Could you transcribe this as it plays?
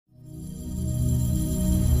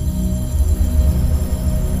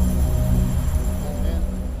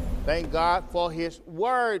Thank God for his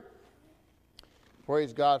word.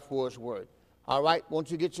 Praise God for his word. All right, once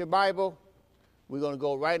you get your Bible, we're going to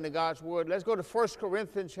go right into God's word. Let's go to 1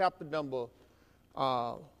 Corinthians chapter number,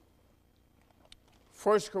 1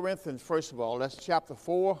 Corinthians, first of all. That's chapter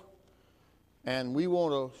 4. And we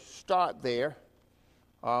want to start there.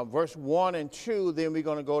 Verse 1 and 2, then we're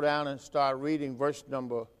going to go down and start reading verse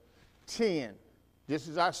number 10. This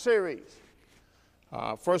is our series.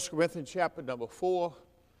 1 Corinthians chapter number 4,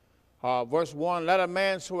 verse 1. Let a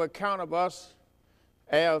man so account of us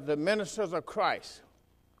as the ministers of Christ,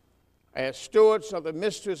 as stewards of the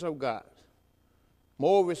mysteries of God.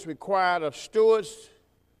 More is required of stewards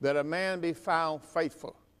that a man be found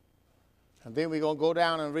faithful. And then we're going to go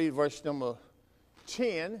down and read verse number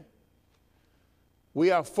 10. We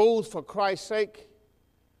are fools for Christ's sake,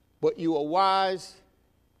 but you are wise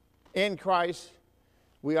in Christ.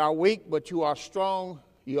 We are weak, but you are strong.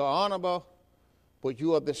 You are honorable, but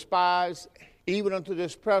you are despised. Even unto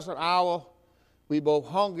this present hour, we both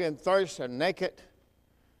hunger and thirst and naked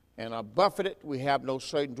and are buffeted. We have no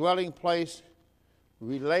certain dwelling place.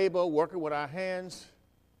 We labor, working with our hands.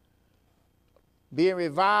 Being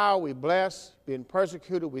reviled, we bless. Being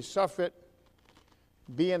persecuted, we suffer it.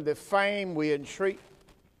 Being defamed, we entreat.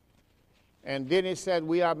 And then he said,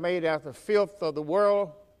 we are made as the filth of the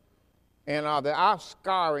world and are the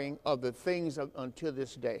offscouring of the things until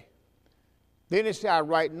this day. Then he said, I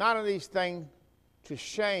write none of these things to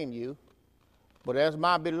shame you, but as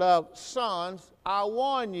my beloved sons, I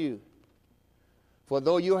warn you. For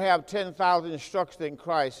though you have 10,000 instructions in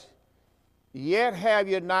Christ, yet have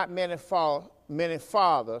you not many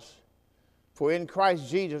fathers. For in Christ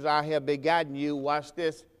Jesus I have begotten you, watch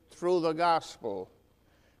this, through the gospel.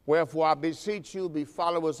 Wherefore I beseech you, be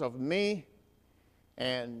followers of me.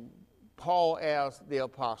 And Paul, as the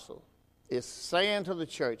apostle, is saying to the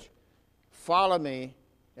church, follow me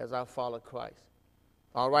as I follow Christ.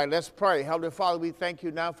 All right, let's pray. Heavenly Father, we thank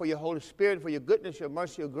you now for your Holy Spirit, for your goodness, your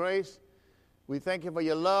mercy, your grace. We thank you for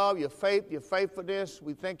your love, your faith, your faithfulness.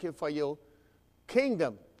 We thank you for your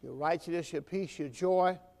kingdom, your righteousness, your peace, your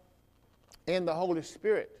joy in the Holy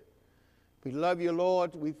Spirit. We love you,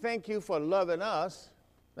 Lord. We thank you for loving us.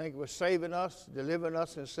 Thank you for saving us, delivering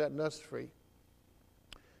us, and setting us free.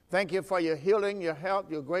 Thank you for your healing, your health,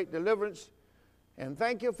 your great deliverance. And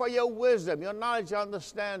thank you for your wisdom, your knowledge, your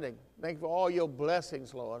understanding. Thank you for all your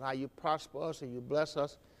blessings, Lord, how you prosper us and you bless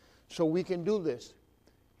us so we can do this.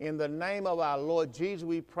 In the name of our Lord Jesus,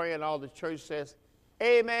 we pray, and all the church says,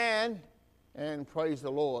 amen, and praise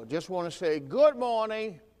the Lord. Just want to say good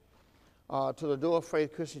morning to the Door of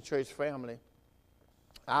Faith Christian Church family.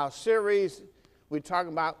 Our series, we're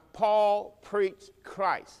talking about Paul preached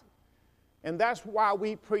Christ. And that's why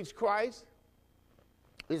we preach Christ.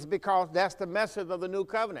 It's because that's the message of the new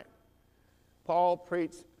covenant. Paul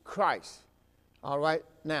preached Christ. All right,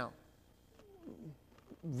 now,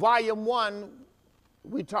 volume 1,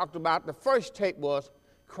 we talked about, the first tape was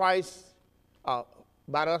Christ, about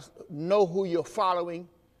us, know who you're following.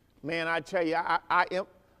 Man, I tell you,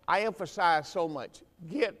 I emphasize so much.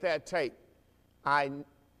 Get that tape.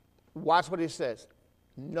 Watch what he says.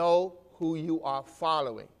 Know who you are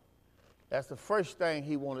following. That's the first thing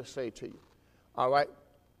he wants to say to you. All right?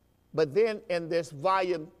 But then in this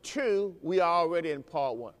volume 2, we are already in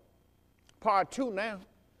part 1. Part 2 now.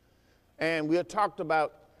 And we have talked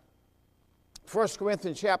about 1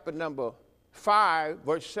 Corinthians chapter number 5,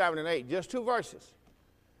 verse 7 and 8. Just 2 verses.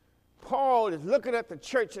 Paul is looking at the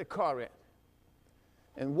church at Corinth.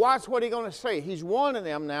 And watch what he's going to say. He's warning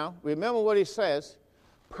them now. Remember what he says.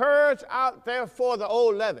 Purge out therefore the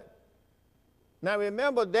old leaven. Now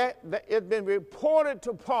remember that it's been reported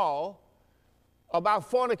to Paul about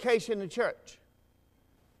fornication in the church.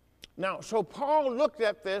 Now, so Paul looked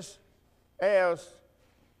at this as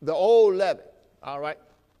the old leaven, all right?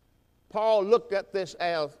 Paul looked at this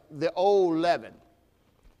as the old leaven.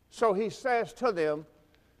 So he says to them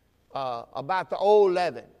about the old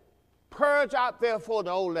leaven. Purge out therefore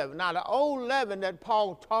the old leaven. Now, the old leaven that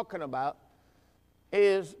Paul's talking about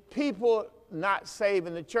is people not saved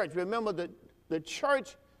in the church. Remember, the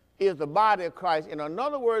church is the body of Christ. In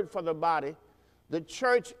another word for the body, the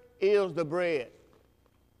church is the bread.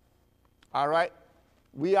 All right?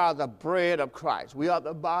 We are the bread of Christ. We are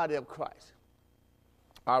the body of Christ.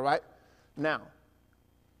 All right? Now,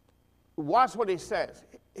 watch what he says.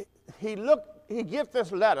 He gets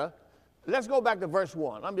this letter. Let's go back to verse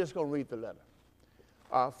 1. I'm just going to read the letter.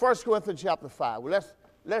 1 Corinthians chapter 5. Well,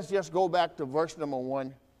 let's just go back to verse number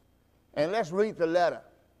 1, and let's read the letter.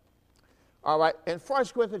 All right, in 1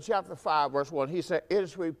 Corinthians chapter 5, verse 1, he said, it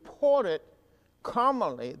is reported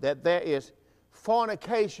commonly that there is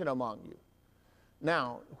fornication among you.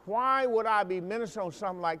 Now, why would I be ministering on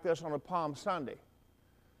something like this on a Palm Sunday?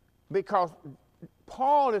 Because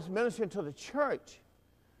Paul is ministering to the church,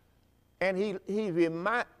 and he's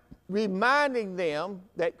reminding them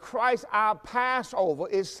that Christ, our Passover,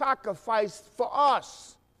 is sacrificed for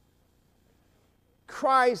us.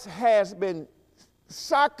 Christ has been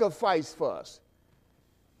sacrificed for us.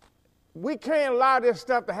 We can't allow this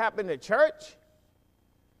stuff to happen in the church.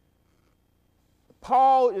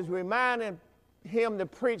 Paul is reminding him to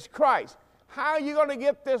preach Christ. How are you going to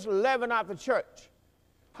get this leaven out the church?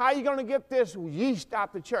 How are you going to get this yeast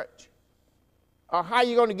out the church? Or how are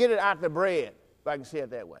you going to get it out the bread, if I can say it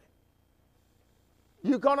that way?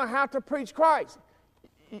 You're going to have to preach Christ.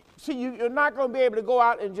 See, you're not going to be able to go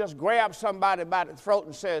out and just grab somebody by the throat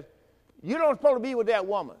and say, you don't supposed to be with that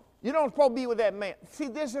woman. You don't supposed to be with that man. See,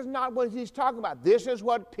 this is not what he's talking about. This is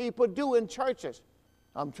what people do in churches.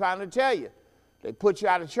 I'm trying to tell you. They put you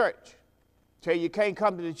out of church. Tell you can't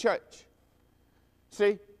come to the church.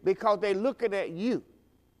 See, because they're looking at you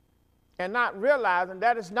and not realizing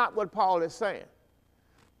that is not what Paul is saying.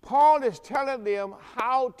 Paul is telling them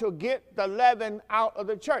how to get the leaven out of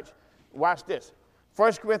the church. Watch this.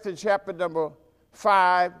 1 Corinthians chapter number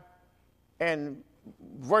 5 and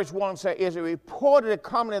verse 1 says, is it reported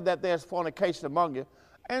commonly that there's fornication among you?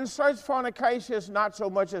 And such fornication is not so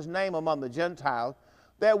much as name among the Gentiles,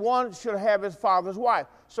 that one should have his father's wife.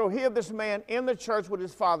 So here this man in the church with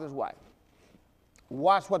his father's wife.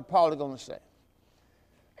 Watch what Paul is going to say.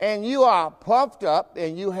 And you are puffed up,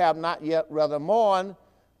 and you have not yet rather mourned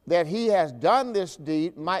that he has done this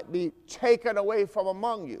deed might be taken away from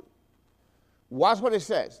among you. Watch what it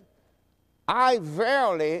says. I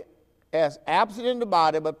verily, as absent in the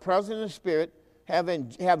body, but present in the spirit,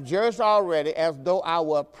 have judged already, as though I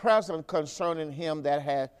were present concerning him that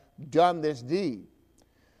had done this deed.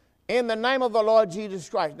 In the name of the Lord Jesus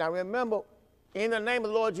Christ. Now remember, in the name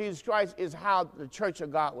of the Lord Jesus Christ is how the church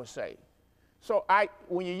of God was saved. So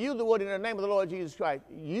when you use the word in the name of the Lord Jesus Christ,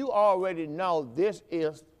 you already know this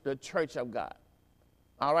is the church of God.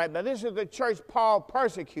 All right, now this is the church Paul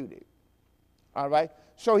persecuted. All right,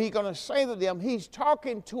 so he's going to say to them, he's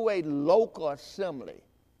talking to a local assembly.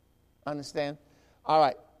 Understand? All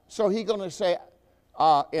right, so he's going to say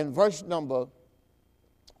in verse number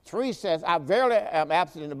 3 says, I verily am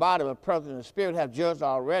absent in the body, but present in the spirit, have judged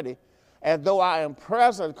already, as though I am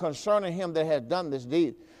present concerning him that has done this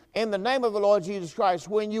deed. In the name of the Lord Jesus Christ,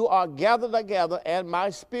 when you are gathered together, and my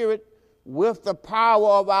spirit with the power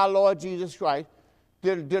of our Lord Jesus Christ,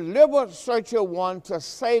 to deliver such a one to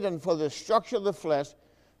Satan for the destruction of the flesh,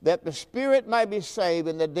 that the spirit might be saved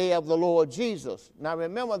in the day of the Lord Jesus. Now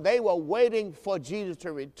remember, they were waiting for Jesus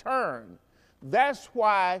to return. That's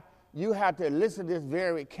why you have to listen to this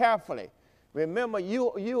very carefully. Remember,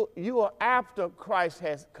 you are after Christ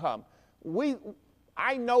has come.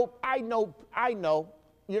 I know, I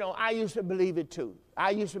used to believe it too.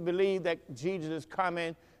 I used to believe that Jesus is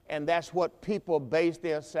coming, and that's what people base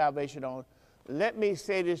their salvation on. Let me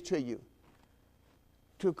say this to you.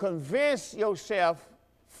 To convince yourself,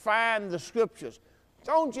 find the scriptures.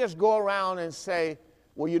 Don't just go around and say,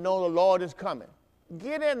 well, you know the Lord is coming.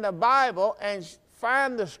 Get in the Bible and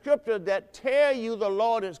find the scripture that tell you the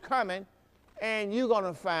Lord is coming, and you're going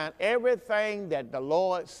to find everything that the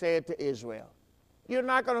Lord said to Israel. You're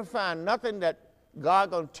not going to find nothing that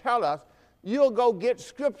God going to tell us. You'll go get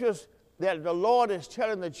scriptures that the Lord is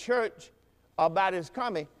telling the church about his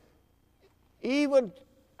coming. Even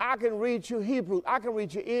I can read you Hebrew, I can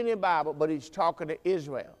read you any Bible, but he's talking to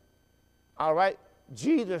Israel. All right?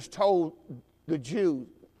 Jesus told the Jews,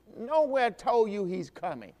 nowhere told you he's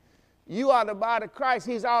coming. You are the body of Christ.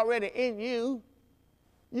 He's already in you.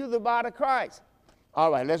 You're the body of Christ.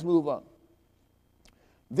 All right, let's move on.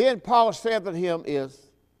 Then Paul said to him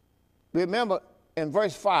remember in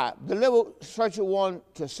verse 5, deliver such a one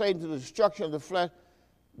to Satan to the destruction of the flesh,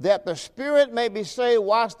 that the spirit may be saved,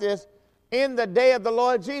 watch this, in the day of the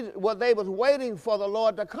Lord Jesus. Well, they was waiting for the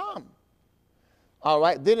Lord to come. All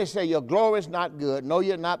right, then he said, your glory is not good. No,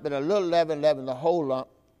 you're not, but a little leaven, the whole lump.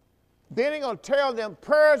 Then he's going to tell them,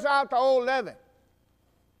 purge out the old leaven.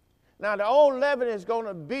 Now, the old leaven is going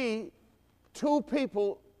to be two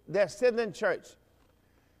people that sit in church.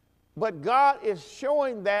 But God is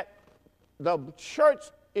showing that the church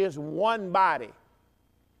is one body.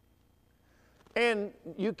 And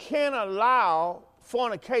you can't allow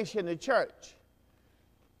fornication in the church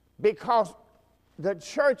because the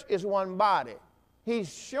church is one body.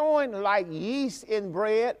 He's showing like yeast in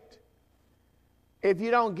bread. If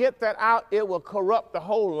you don't get that out, it will corrupt the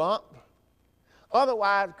whole lump.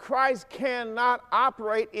 Otherwise, Christ cannot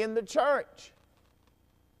operate in the church.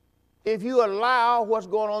 If you allow what's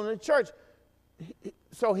going on in the church,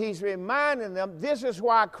 So he's reminding them this is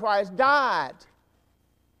why Christ died.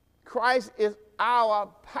 Christ is our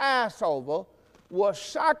Passover, was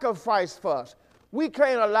sacrificed for us. We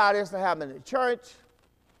can't allow this to happen in the church.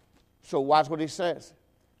 So watch what he says.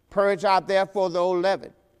 Purge out therefore the old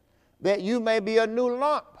leaven, that you may be a new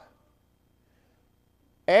lump,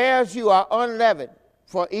 as you are unleavened.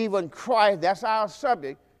 For even Christ, that's our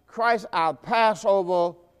subject, Christ, our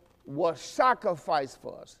Passover, was sacrificed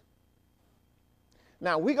for us.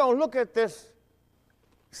 Now, we're going to look at this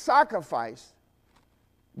sacrifice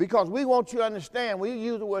because we want you to understand, when you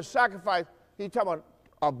use the word sacrifice, he's talking about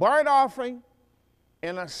a burnt offering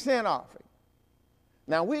and a sin offering.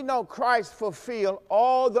 Now, we know Christ fulfilled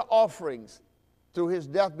all the offerings through his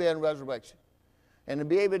death, burial, and resurrection. And to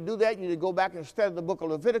be able to do that, you need to go back and study the book of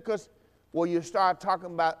Leviticus, where you start talking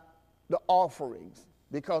about the offerings,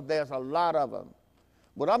 because there's a lot of them.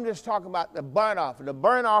 But I'm just talking about the burnt offering. The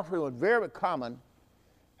burnt offering was very common,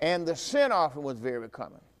 and the sin offering was very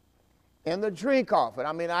common. And the drink offering,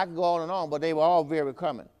 I mean, I can go on and on, but they were all very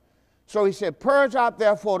common. So he said, purge out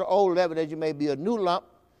therefore the old leaven, that you may be a new lump,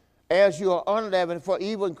 as you are unleavened, for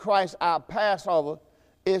even Christ our Passover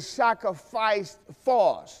is sacrificed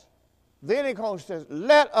for us. Then he comes and says,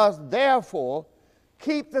 let us therefore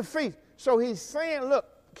keep the feast. So he's saying, look,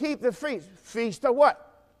 keep the feast. Feast of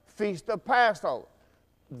what? Feast of Passover.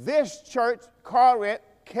 This church, Corinth,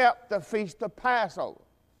 kept the feast of Passover.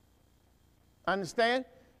 Understand?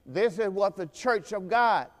 This is what the church of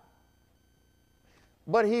God.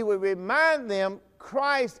 But he would remind them,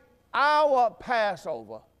 Christ, our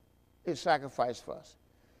Passover, is sacrificed for us.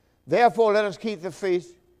 Therefore, let us keep the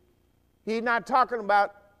feast. He's not talking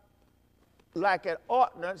about like an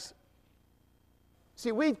ordinance.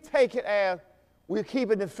 See, we take it as we're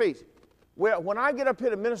keeping the feast. Well, when I get up here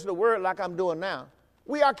to minister the word like I'm doing now,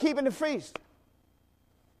 we are keeping the feast.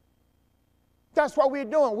 That's what we're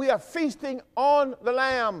doing. We are feasting on the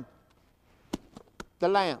Lamb. The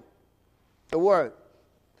Lamb. The Word.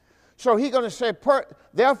 So he's going to say,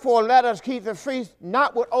 therefore let us keep the feast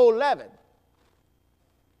not with old leaven,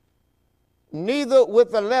 neither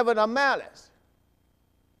with the leaven of malice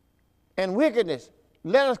and wickedness.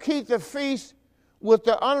 Let us keep the feast with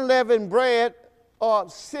the unleavened bread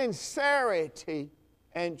of sincerity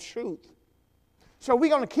and truth. So we're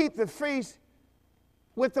going to keep the feast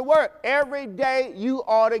with the Word. Every day you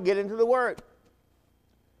ought to get into the Word.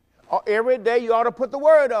 Or every day you ought to put the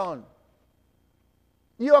Word on.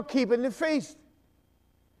 You're keeping the feast.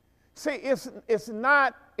 See, it's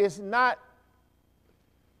not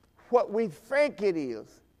what we think it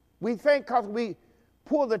is. We think because we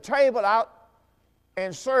pull the table out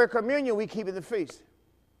and serve communion, we keeping the feast.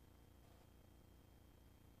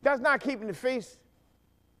 That's not keeping the feast.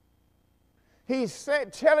 He's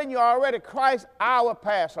telling you already, Christ, our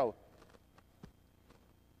Passover.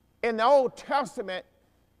 In the Old Testament,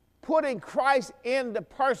 putting Christ in the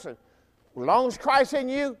person. As long as Christ in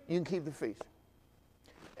you, you can keep the feast.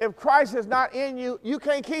 If Christ is not in you, you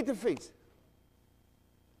can't keep the feast.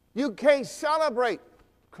 You can't celebrate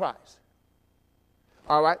Christ.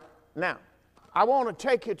 All right? Now, I want to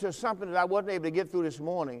take you to something that I wasn't able to get through this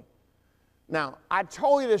morning. Now, I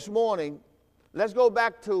told you this morning, let's go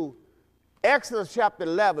back to Exodus chapter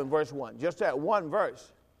 11, verse 1, just that one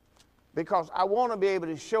verse, because I want to be able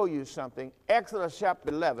to show you something. Exodus chapter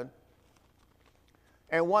 11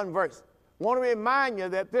 and one verse. I want to remind you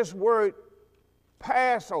that this word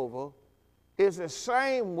Passover is the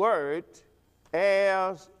same word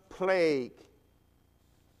as plague.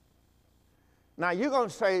 Now, you're going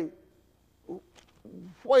to say,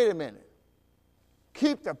 wait a minute.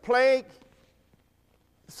 Keep the plague?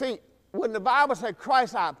 See, when the Bible says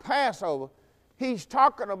Christ our Passover, he's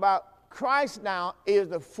talking about Christ now is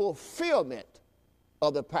the fulfillment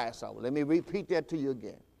of the Passover. Let me repeat that to you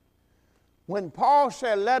again. When Paul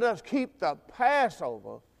said, let us keep the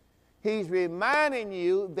Passover, he's reminding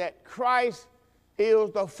you that Christ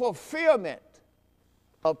is the fulfillment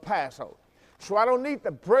of Passover. So I don't need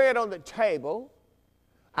the bread on the table.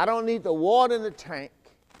 I don't need the water in the tank.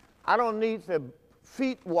 I don't need the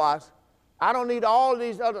feet washed. I don't need all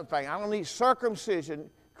these other things. I don't need circumcision.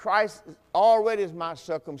 Christ already is my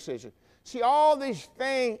circumcision. See, all these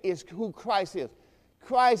things is who Christ is.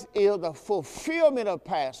 Christ is the fulfillment of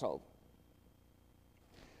Passover.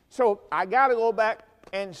 So I got to go back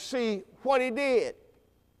and see what he did,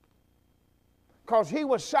 because he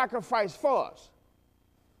was sacrificed for us.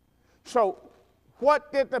 So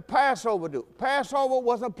what did the Passover do? Passover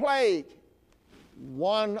was a plague,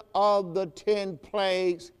 one of the 10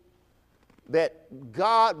 plagues that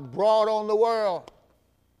God brought on the world.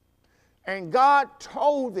 And God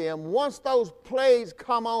told them, once those plagues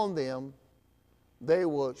come on them, they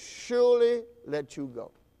will surely let you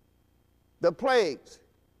go. The plagues.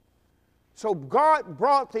 So God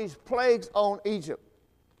brought these plagues on Egypt.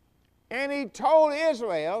 And he told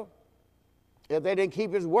Israel, if they didn't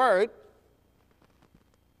keep his word,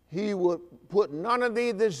 he would put none of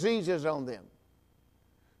these diseases on them.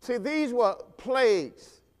 See, these were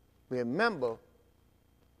plagues. Remember,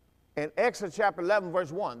 in Exodus chapter 11,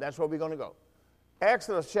 verse 1, that's where we're going to go.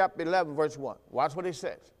 Exodus chapter 11, verse 1. Watch what he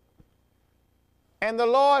says. And the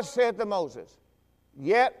Lord said to Moses,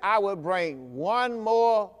 yet I will bring one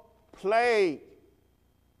more plague.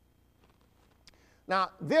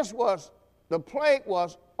 Now, the plague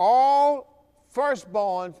was all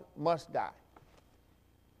firstborns must die.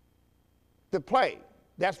 The plague.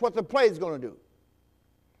 That's what the plague is going to do.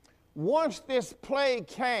 Once this plague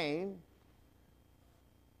came,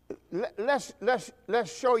 let's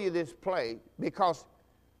show you this plague, because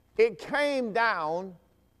it came down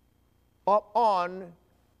on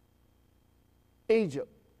Egypt.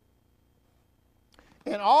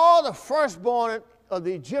 And all the firstborn of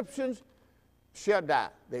the Egyptians shall die.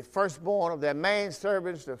 The firstborn of their main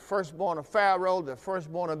servants, the firstborn of Pharaoh, the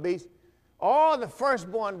firstborn of beasts. All the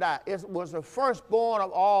firstborn died. It was the firstborn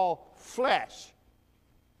of all flesh.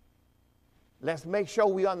 Let's make sure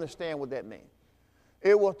we understand what that means.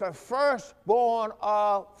 It was the firstborn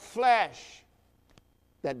of flesh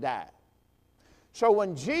that died. So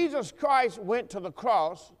when Jesus Christ went to the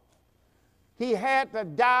cross, he had to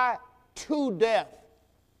die to death.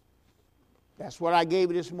 That's what I gave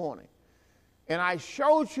you this morning. And I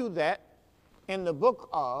showed you that in the book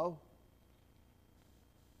of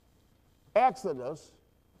Exodus,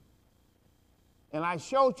 and I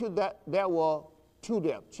showed you that there were two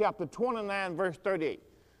deaths. Chapter 29, verse 38.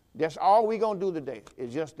 That's all we're going to do today,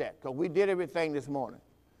 is just that, because we did everything this morning.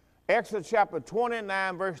 Exodus chapter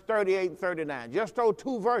 29, verse 38 and 39. Just those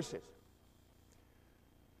two verses.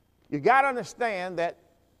 You got to understand that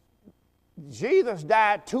Jesus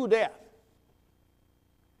died to death.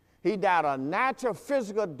 He died a natural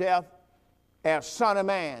physical death as Son of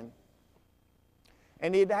Man.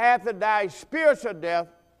 And he had to die spiritual death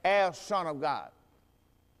as Son of God.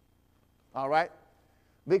 All right?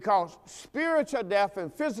 Because spiritual death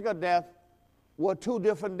and physical death were two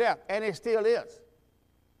different deaths, and it still is.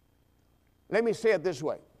 Let me say it this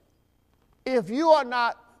way. If you are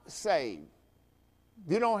not saved,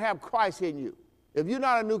 you don't have Christ in you, if you're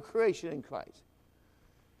not a new creation in Christ,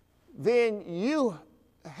 then you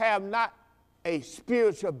have not a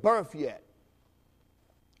spiritual birth yet.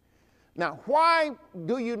 Now, why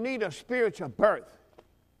do you need a spiritual birth?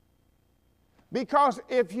 Because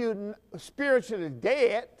if you're spiritually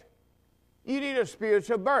dead, you need a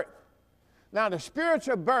spiritual birth. Now, the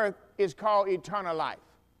spiritual birth is called eternal life.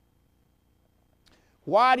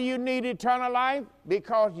 Why do you need eternal life?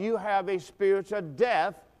 Because you have a spiritual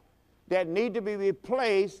death that need to be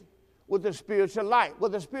replaced with the spiritual life. Well,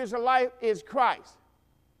 the spiritual life is Christ.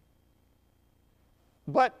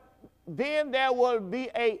 But then there will be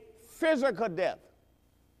a physical death.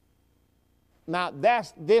 Now,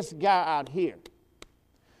 that's this guy out here.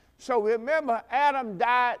 So remember, Adam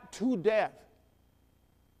died to death.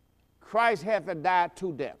 Christ had to die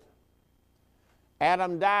to death.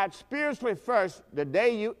 Adam died spiritually first. The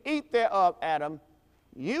day you eat thereof, Adam,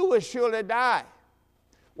 you will surely die.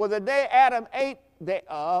 Well, the day Adam ate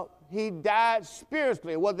thereof, he died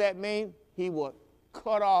spiritually. What does that mean? He was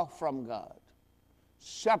cut off from God,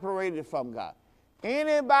 separated from God.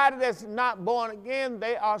 Anybody that's not born again,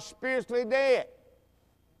 they are spiritually dead.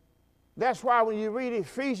 That's why when you read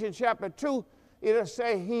Ephesians chapter 2, it'll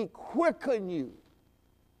say he quickened you.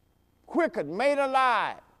 Quickened, made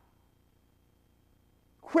alive.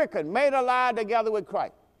 Quickened, made alive together with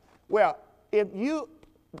Christ. Well, if you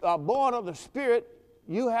are born of the Spirit,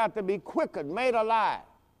 you have to be quickened, made alive.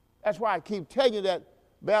 That's why I keep telling you that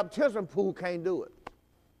baptism pool can't do it.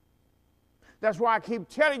 That's why I keep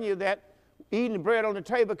telling you that eating bread on the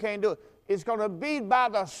table can't do it. It's going to be by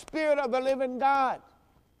the Spirit of the living God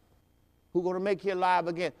who's going to make you alive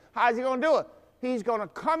again. How's he going to do it? He's going to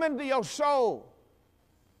come into your soul.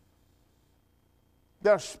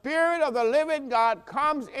 The Spirit of the living God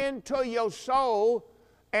comes into your soul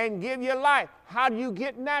and give you life. How do you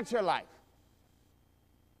get natural life?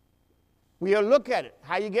 We'll look at it.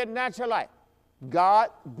 How you get natural life. God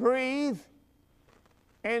breathed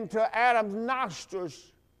into Adam's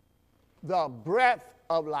nostrils the breath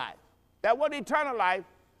of life. That wasn't eternal life,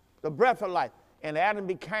 the breath of life. And Adam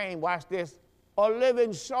became, watch this, a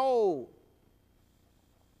living soul.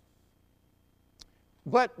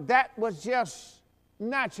 But that was just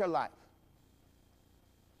natural life.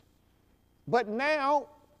 But now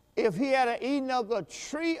if he had eaten of the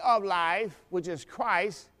tree of life, which is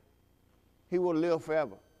Christ, he will live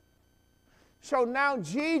forever. So now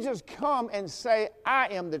Jesus come and say, I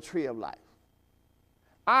am the tree of life.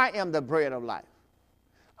 I am the bread of life.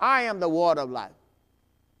 I am the water of life.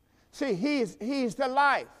 See, he's the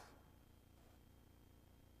life.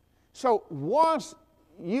 So once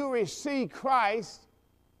you receive Christ,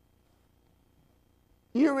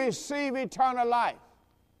 you receive eternal life.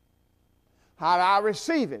 How do I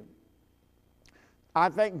receive him? I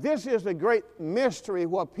think this is a great mystery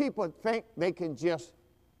where people think they can just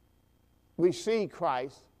receive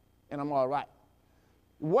Christ and I'm all right.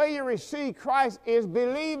 The way you receive Christ is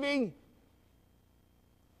believing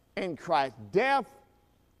in Christ's death,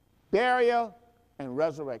 burial, and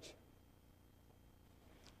resurrection.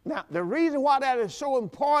 Now, the reason why that is so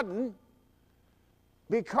important,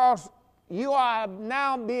 because you are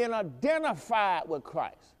now being identified with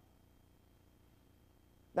Christ.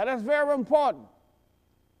 Now, that's very important.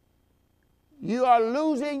 You are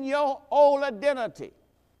losing your old identity.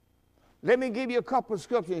 Let me give you a couple of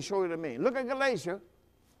scriptures and show you what I mean. Look at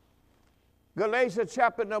Galatians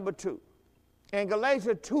chapter number 2. In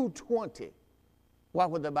Galatians 2:20, watch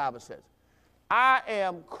what the Bible says. I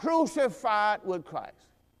am crucified with Christ.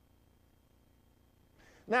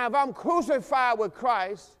 Now, if I'm crucified with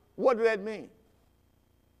Christ, what does that mean?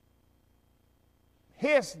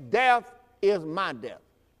 His death is my death.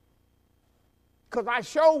 Because I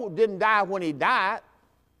sure didn't die when he died.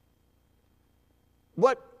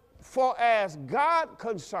 But for as God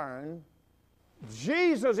concerned,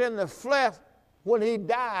 Jesus in the flesh, when he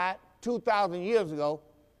died 2,000 years ago,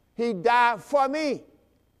 he died for me.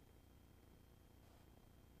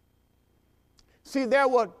 See, there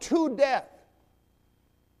were two deaths.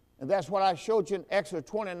 And that's what I showed you in Exodus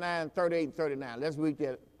 29, 38, and 39. Let's read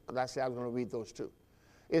that, because I said I was going to read those two.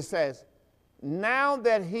 It says, now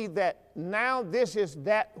this is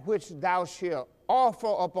that which thou shalt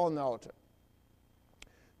offer upon the altar.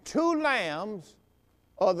 2 lambs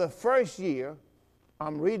of the first year.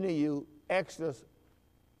 I'm reading to you Exodus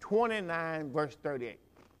 29, verse 38.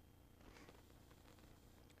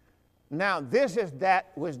 Now this is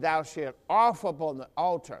that which thou shalt offer upon the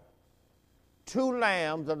altar. 2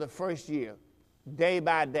 lambs of the first year, day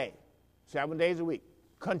by day, 7 days a week,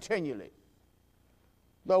 continually.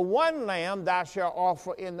 The one lamb thou shalt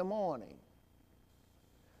offer in the morning,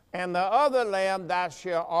 and the other lamb thou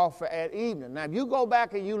shalt offer at evening. Now, if you go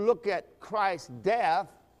back and you look at Christ's death,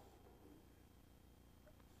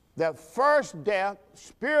 the first death,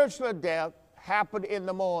 spiritual death, happened in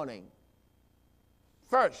the morning.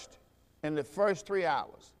 First, in the first 3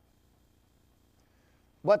 hours.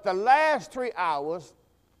 But the last 3 hours,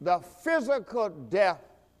 the physical death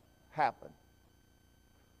happened.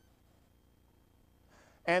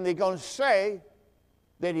 And they're going to say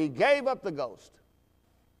that he gave up the ghost.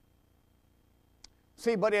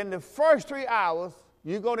 See, but in the first 3 hours,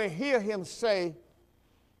 you're going to hear him say,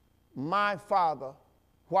 my Father,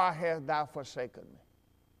 why hast thou forsaken me?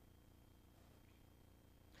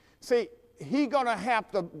 See, he's going to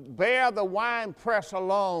have to bear the wine press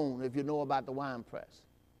alone, if you know about the wine press.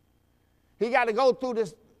 He got to go through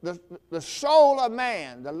this, the soul of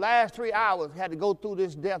man, the last 3 hours, had to go through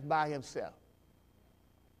this death by himself.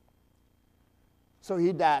 So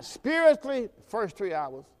he died spiritually the first 3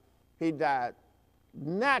 hours. He died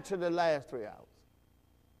naturally the last 3 hours.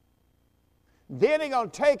 Then they're going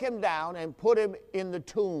to take him down and put him in the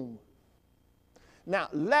tomb. Now,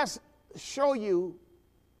 let's show you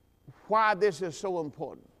why this is so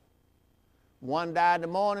important. One died in the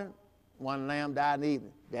morning, one lamb died in the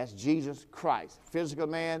evening. That's Jesus Christ, physical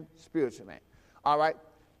man, spiritual man. All right?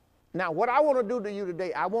 Now, what I want to do to you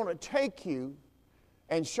today, I want to take you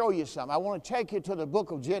and show you something. I want to take you to the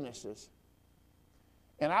book of Genesis.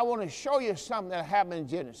 And I want to show you something that happened in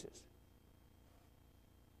Genesis.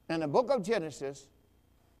 In the book of Genesis,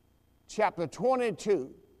 chapter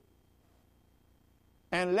 22,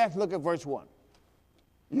 and let's look at verse 1.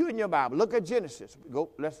 You in your Bible, look at Genesis.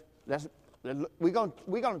 We're going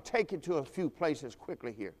to take you to a few places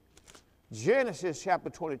quickly here. Genesis chapter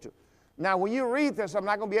 22. Now, when you read this, I'm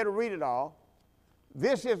not going to be able to read it all.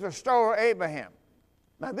 This is the story of Abraham.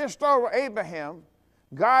 Now, this story of Abraham,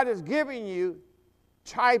 God is giving you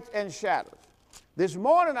types and shadows. This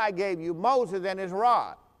morning I gave you Moses and his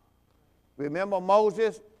rod. Remember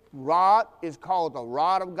Moses' rod is called the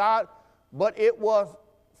rod of God, but it was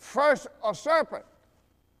first a serpent.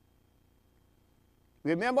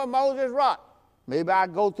 Remember Moses' rod? Maybe I'll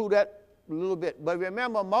go through that a little bit. But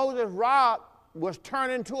remember, Moses' rod was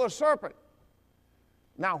turned into a serpent.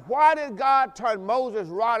 Now, why did God turn Moses'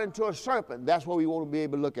 rod into a serpent? That's what we want to be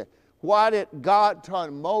able to look at. Why did God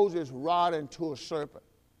turn Moses' rod into a serpent?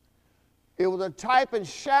 It was a type and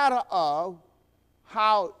shadow of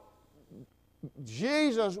how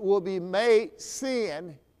Jesus will be made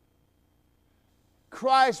sin.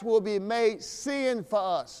 Christ will be made sin for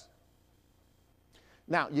us.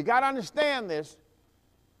 Now, you got to understand this.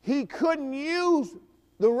 He couldn't use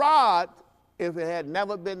the rod if it had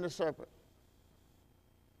never been the serpent.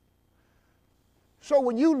 So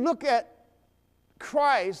when you look at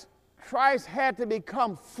Christ, Christ had to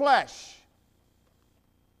become flesh.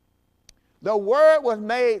 The Word was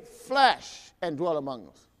made flesh and dwelt among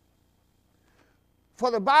us. For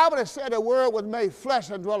the Bible that said the Word was made flesh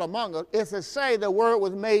and dwelt among us, it's to say the Word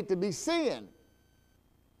was made to be sin.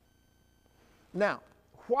 Now,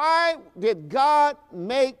 why did God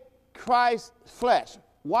make Christ flesh?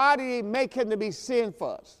 Why did he make him to be sin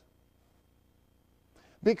for us?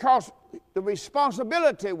 Because the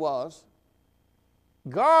responsibility was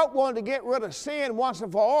God wanted to get rid of sin once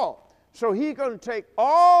and for all. So he's going to take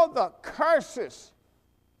all the curses.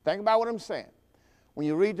 Think about what I'm saying. When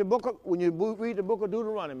you read the book of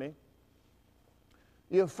Deuteronomy,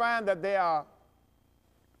 you'll find that there are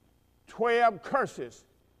 12 curses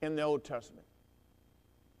in the Old Testament.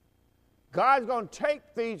 God's going to take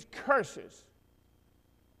these curses,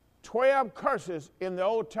 12 curses in the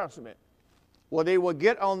Old Testament, where they will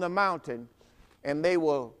get on the mountain and they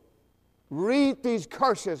will read these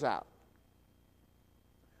curses out.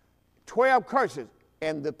 12 curses,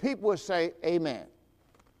 and the people will say, amen.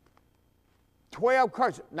 12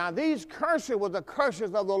 curses. Now, these curses were the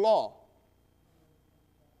curses of the law.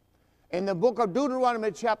 In the book of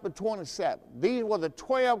Deuteronomy, chapter 27, these were the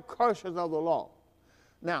 12 curses of the law.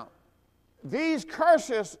 Now, these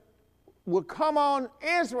curses will come on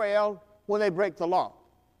Israel when they break the law.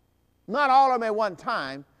 Not all of them at one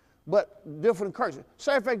time, but different curses.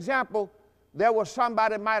 Say, for example, there was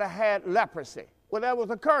somebody that might have had leprosy. Well, that was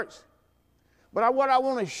a curse. But what I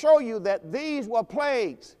want to show you that these were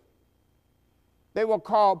plagues. They were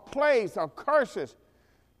called plagues or curses.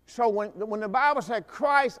 So when the Bible said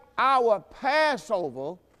Christ, our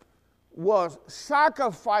Passover, was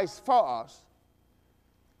sacrificed for us,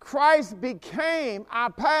 Christ became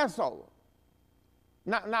our Passover.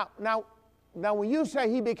 Now, when you say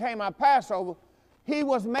he became our Passover, he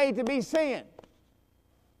was made to be sin.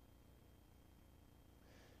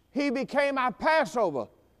 He became our Passover.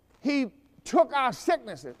 He took our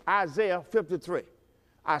sicknesses, Isaiah 53,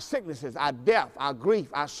 our sicknesses, our death, our grief,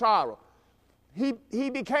 our sorrow. He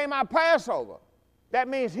became our Passover. That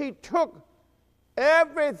means he took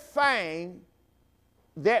everything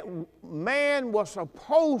that man was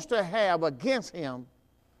supposed to have against him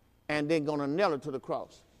and then going to nail it to the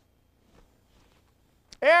cross.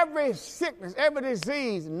 Every sickness, every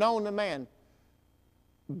disease known to man,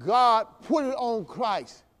 God put it on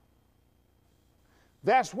Christ.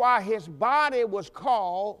 That's why his body was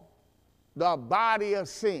called the body of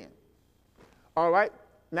sin. All right?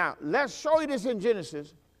 Now, let's show you this in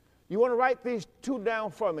Genesis. You want to write these two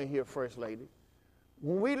down for me here, First Lady.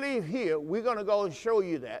 When we leave here, we're going to go and show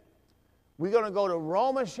you that. We're going to go to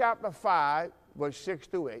Romans chapter 5, verse 6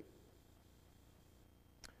 through 8.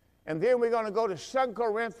 And then we're going to go to 2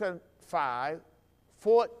 Corinthians 5,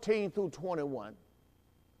 14 through 21.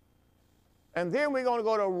 And then we're going to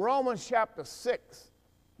go to Romans chapter 6,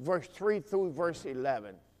 verse 3 through verse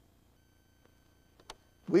 11.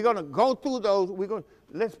 We're going to go through those.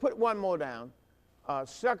 Let's put one more down.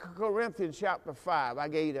 2 Corinthians chapter 5. I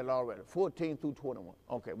gave you that already. 14 through 21.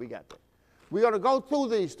 Okay, we got that. We're going to go through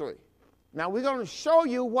these three. Now, we're going to show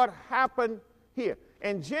you what happened here.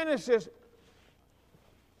 In Genesis,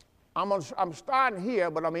 I'm starting here,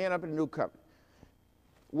 but I'm going to end up in the New Covenant.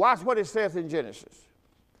 Watch what it says in Genesis,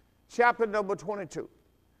 chapter number 22.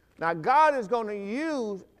 Now, God is going to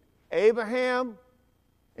use Abraham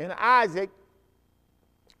and Isaac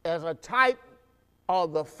as a type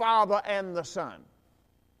of the Father and the Son.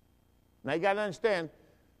 Now, you got to understand,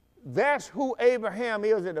 that's who Abraham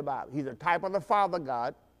is in the Bible. He's a type of the Father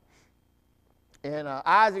God. And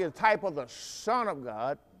Isaac is a type of the Son of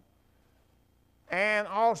God. And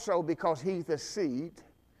also because he's the seed.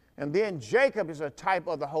 And then Jacob is a type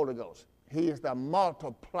of the Holy Ghost. He is the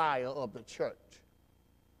multiplier of the church.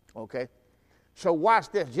 Okay? So watch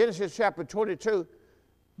this. Genesis chapter 22,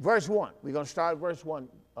 verse 1. We're going to start verse 1,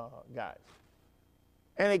 guys.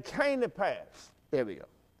 And it came to pass, there we go,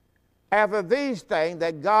 after these things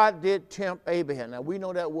that God did tempt Abraham. Now we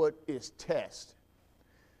know that word is test.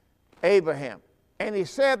 Abraham. And he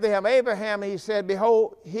said to him, Abraham, he said,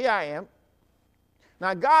 behold, here I am.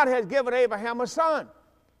 Now God has given Abraham a son.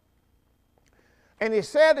 And he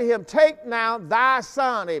said to him, take now thy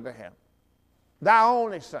son, Abraham, thy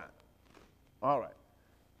only son. All right.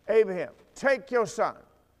 Abraham, take your son.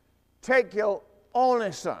 Take your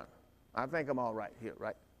only son. I think I'm all right here,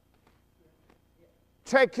 right?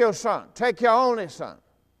 Take your son. Take your only son,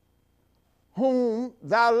 whom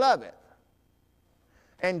thou lovest,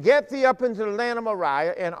 and get thee up into the land of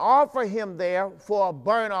Moriah, and offer him there for a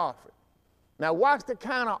burnt offering. Now watch the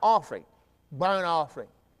kind of offering, burnt offering.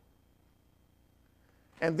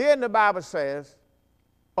 And then the Bible says,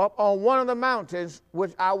 up on one of the mountains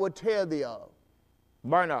which I will tell thee of,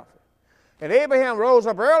 burnt offering. And Abraham rose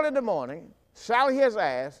up early in the morning, saddled his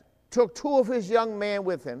ass, took 2 of his young men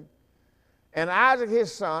with him, and Isaac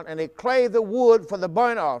his son, and they clave the wood for the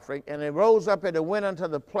burnt offering, and they rose up and they went unto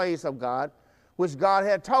the place of God, which God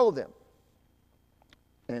had told them.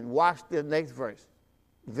 And watch the next verse.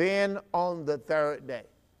 Then on the 3rd day.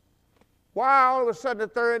 Why all of a sudden the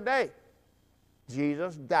 3rd day?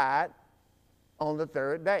 Jesus died on the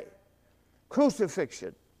 3rd day.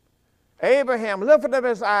 Crucifixion. Abraham lifted up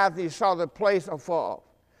his eyes and he saw the place afar off.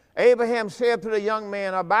 Abraham said to the young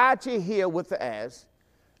man, abide ye here with the ass.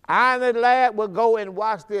 I and the lad will go and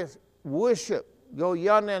watch this, worship, go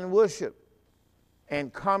yonder and worship,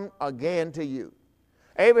 and come again to you.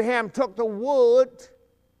 Abraham took the wood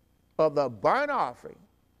of the burnt offering,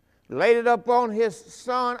 laid it upon his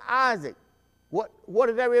son Isaac. What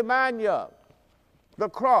does that remind you of? The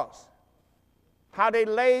cross. How they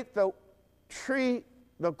laid the tree,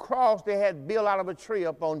 the cross they had built out of a tree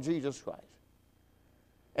upon Jesus Christ.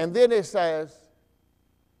 And then it says,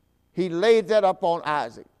 he laid that upon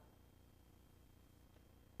Isaac.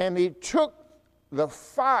 And he took the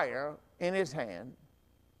fire in his hand,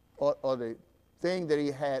 or the thing that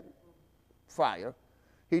he had, fire.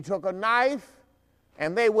 He took a knife,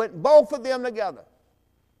 and they went both of them together.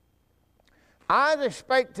 Isaac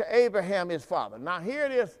spake to Abraham his father. Now here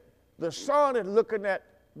it is, the son is looking at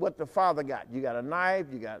what the father got. You got a knife,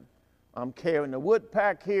 you got, I'm carrying the wood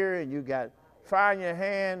pack here, and you got fire in your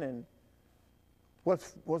hand, and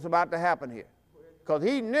what's about to happen here? Because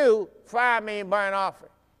he knew fire means burnt offering.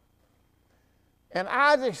 And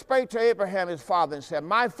Isaac spake to Abraham his father and said,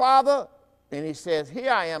 my father, and he says,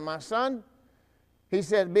 here I am, my son. He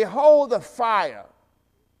says, behold the fire.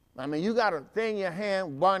 I mean, you got a thing in your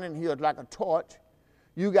hand burning here like a torch.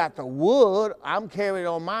 You got the wood, I'm carrying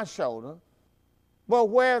on my shoulder. But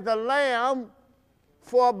where's the lamb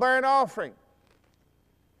for a burnt offering?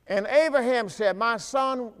 And Abraham said, my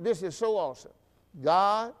son, this is so awesome.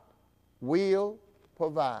 God will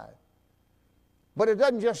provide. But it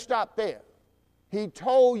doesn't just stop there. He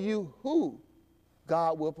told you who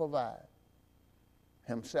God will provide.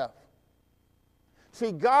 Himself.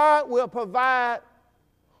 See, God will provide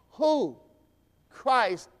who?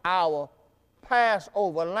 Christ, our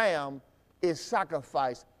Passover lamb, is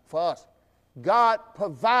sacrificed for us. God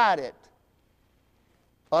provided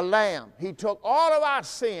a lamb. He took all of our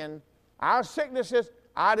sin, our sicknesses,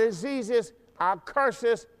 our diseases, our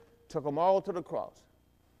curses, took them all to the cross.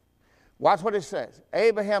 Watch what it says.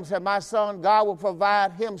 Abraham said, my son, God will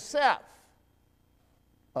provide himself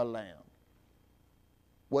a lamb.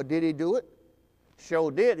 Well, did he do it?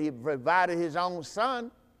 Sure did. He provided his own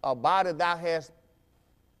son, a body thou hast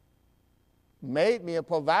made me and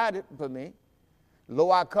provided for me.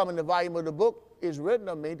 Lo, I come in the volume of the book is written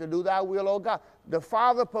of me to do thy will, O God. The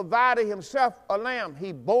Father provided himself a lamb.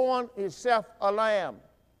 He born himself a lamb.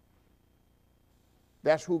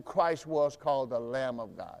 That's who Christ was, called the Lamb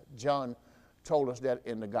of God. John told us that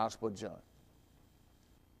in the Gospel of John.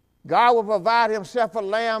 God will provide himself a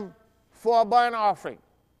lamb for a burnt offering.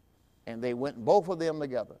 And they went, both of them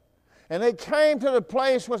together. And they came to the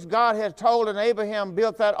place which God had told, and Abraham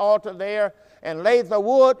built that altar there and laid the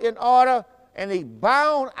wood in order, and he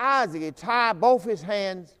bound Isaac. He tied both his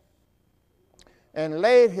hands and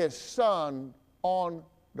laid his son on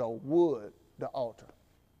the wood, the altar.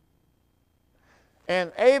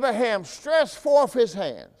 And Abraham stretched forth his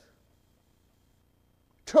hands,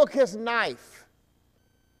 took his knife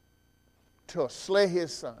to slay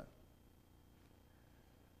his son.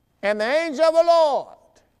 And the angel of the Lord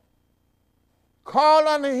called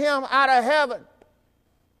unto him out of heaven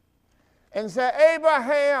and said,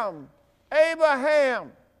 Abraham,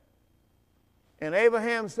 Abraham. And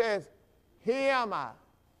Abraham says, here am I.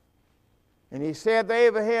 And he said to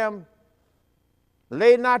Abraham,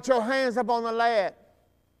 lay not your hands upon the lad,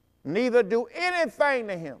 neither do anything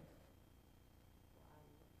to him.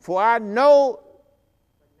 For I know,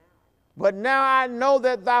 but now I know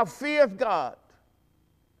that thou fearest God,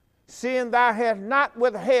 seeing thou hast not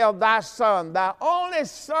withheld thy son, thy only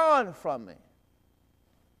son, from me.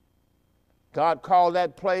 God called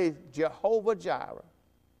that place Jehovah Jireh.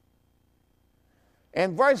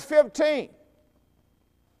 And verse 15,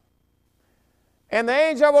 And the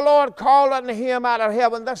angel of the Lord called unto him out of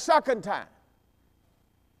heaven the second time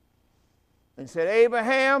and said,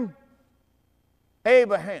 Abraham,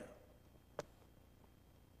 Abraham,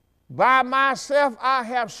 by myself I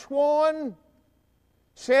have sworn,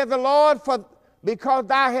 saith the Lord, because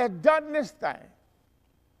thou hast done this thing,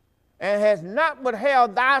 and hast not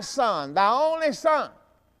withheld thy son, thy only son,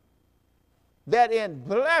 that in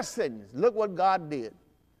blessings, look what God did.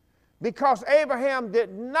 Because Abraham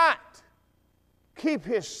did not keep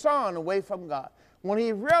his son away from God. When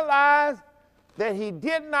he realized that he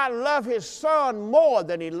did not love his son more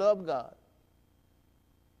than he loved God.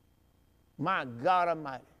 My God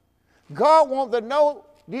Almighty. God wants to know,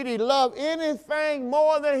 did he love anything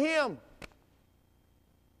more than him?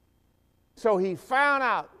 So he found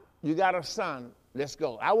out, you got a son, let's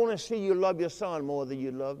go. I want to see you love your son more than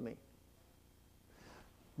you love me.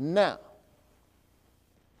 Now,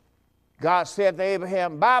 God said to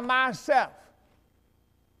Abraham, by myself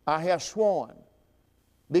I have sworn,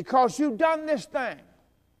 because you've done this thing.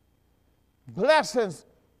 Blessings,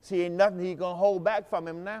 see, ain't nothing he's going to hold back from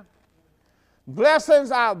him now.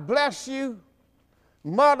 Blessings, I'll bless you.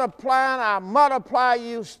 Multiplying, I'll multiply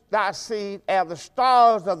you, thy seed, as the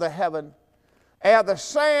stars of the heaven, as the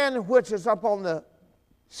sand which is upon the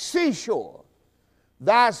seashore.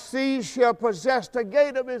 Thy seed shall possess the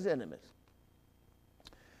gate of his enemies.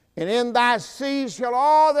 And in thy seed shall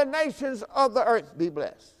all the nations of the earth be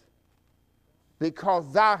blessed,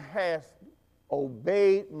 because thou hast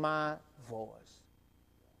obeyed my voice.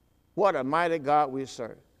 What a mighty God we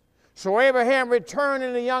serve. So Abraham returned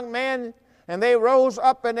and the young man, and they rose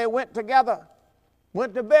up and they went together,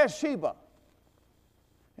 went to Beersheba.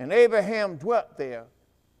 And Abraham dwelt there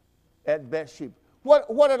at Beersheba.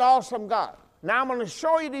 What an awesome God. Now I'm going to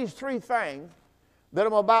show you these three things that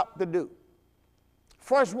I'm about to do.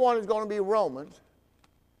 First one is going to be Romans.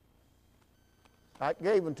 I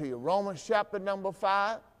gave them to you. Romans chapter number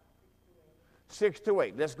 5, 6 to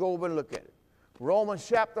 8. Let's go over and look at it. Romans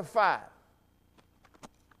chapter 5,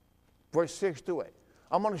 verse 6 to 8.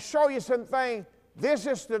 I'm going to show you some things. This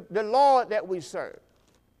is the Lord that we serve.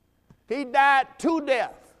 He died to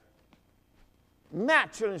death,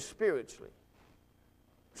 naturally and spiritually,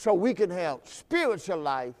 so we can have spiritual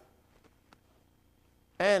life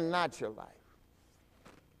and natural life.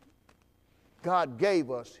 God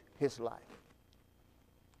gave us his life.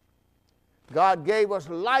 God gave us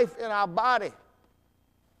life in our body.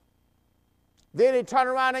 Then he turned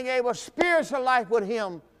around and gave us spiritual life with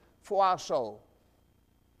him for our soul.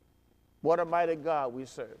 What a mighty God we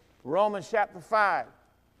serve. Romans chapter 5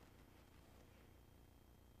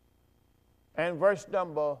 and verse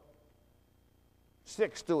number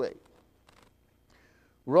 6 to 8.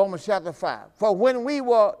 Romans chapter 5. For when we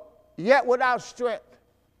were yet without strength,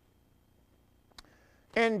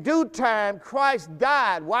 in due time Christ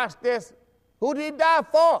died. Watch this. Who did he die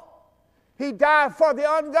for? He died for the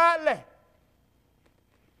ungodly.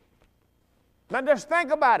 Now just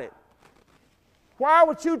think about it. Why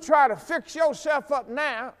would you try to fix yourself up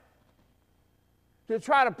now to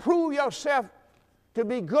try to prove yourself to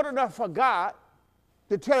be good enough for God,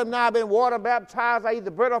 to tell him, now I've been water baptized, I eat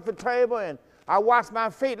the bread off the table, and I wash my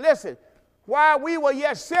feet? Listen, while we were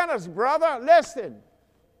yet sinners, brother, listen,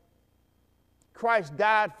 Christ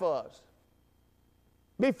died for us.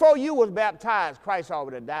 Before you was baptized, Christ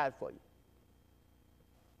already died for you.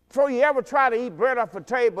 Before you ever try to eat bread off the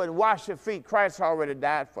table and wash your feet, Christ already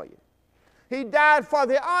died for you. He died for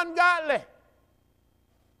the ungodly.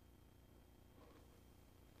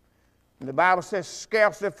 And the Bible says,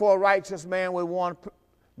 scarcely for a righteous man will one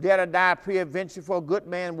dare to die, peradventure for a good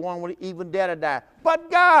man one will even dare to die.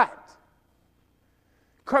 But God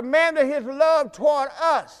commanded his love toward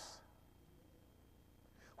us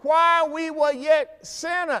while we were yet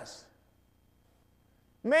sinners.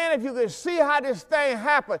 Man, if you could see how this thing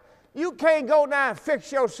happened, you can't go down and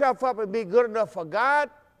fix yourself up and be good enough for God.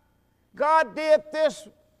 God did this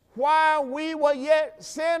while we were yet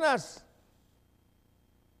sinners.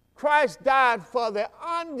 Christ died for the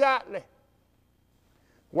ungodly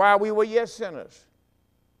while we were yet sinners.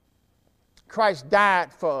 Christ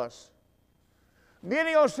died for us. Then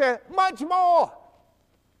he'll say, much more,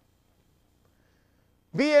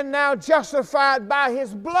 being now justified by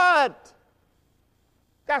his blood.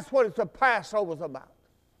 That's what the Passover's about.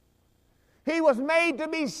 He was made to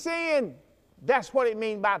be sin. That's what it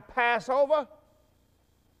means by Passover.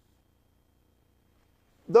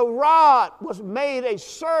 The rod was made a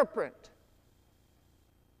serpent.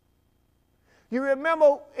 You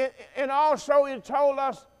remember, and also it told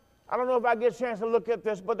us, I don't know if I get a chance to look at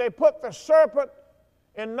this, but they put the serpent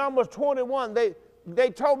in Numbers 21. They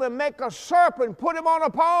told them, make a serpent, put him on a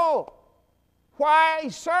pole. Why a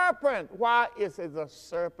serpent? Why is it a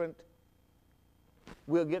serpent?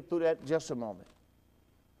 We'll get through that in just a moment.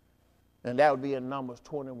 And that would be in Numbers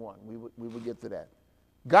 21. We will get to that.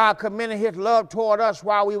 God commended his love toward us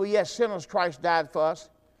while we were yet sinners. Christ died for us.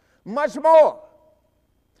 Much more.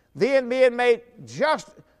 Then being made just,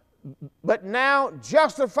 but now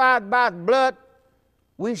justified by blood,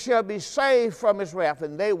 we shall be saved from his wrath.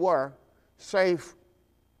 And they were saved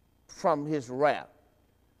from his wrath.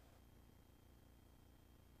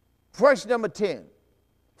 Verse number 10.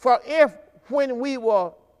 For if when we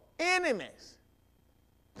were enemies,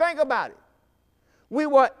 think about it. We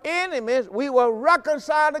were enemies, we were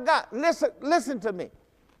reconciled to God. Listen to me.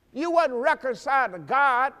 You wasn't reconciled to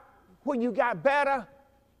God when you got better.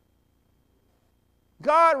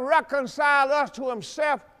 God reconciled us to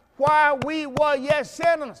himself while we were yet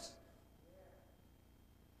sinners.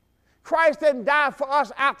 Christ didn't die for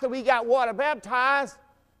us after we got water baptized.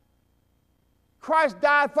 Christ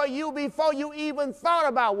died for you before you even thought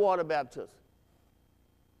about water baptism.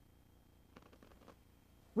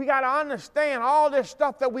 We got to understand all this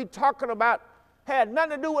stuff that we're talking about had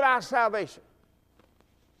nothing to do with our salvation.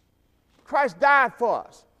 Christ died for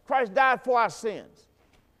us. Christ died for our sins.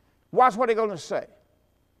 Watch what they're going to say.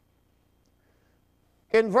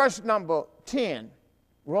 In verse number 10,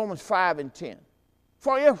 Romans 5 and 10.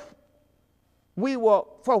 For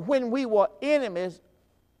when we were enemies,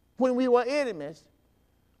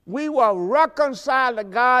 we were reconciled to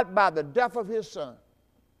God by the death of his Son.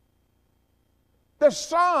 The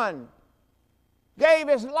Son gave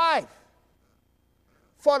his life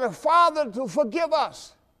for the Father to forgive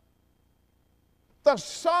us. The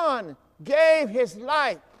Son gave his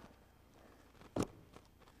life.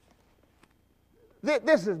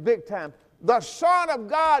 This is big time. The Son of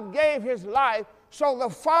God gave his life so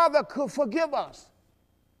the Father could forgive us.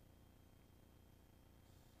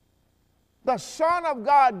 The Son of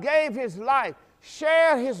God gave his life,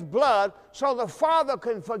 shared his blood, so the Father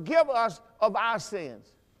can forgive us of our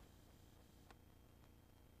sins.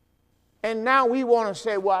 And now we want to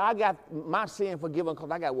say, well, I got my sin forgiven because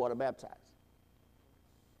I got water baptized.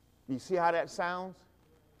 You see how that sounds?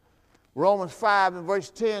 Romans 5 and verse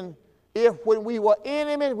 10, if when we were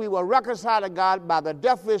enemies, we were reconciled to God by the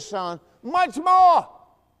death of his Son, much more.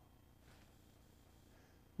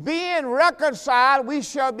 Being reconciled, we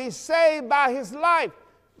shall be saved by his life.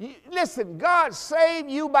 Listen, God saved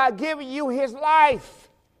you by giving you his life.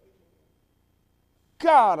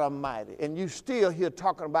 God Almighty. And you still here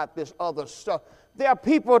talking about this other stuff. There are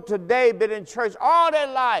people today been in church all their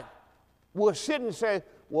life will sit and say,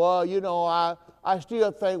 well, you know, I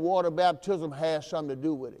still think water baptism has something to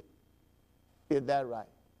do with it. Is that right?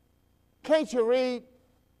 Can't you read?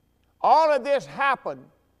 All of this happened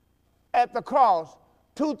at the cross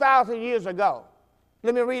 2,000 years ago.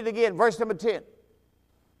 Let me read it again, verse number 10.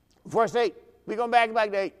 Verse 8. We're going back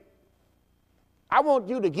to 8. I want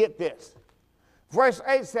you to get this. Verse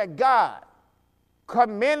 8 said, God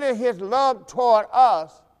commended his love toward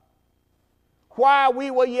us while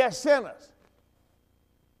we were yet sinners.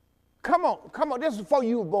 Come on. This is before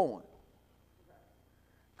you were born.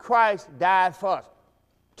 Christ died for us.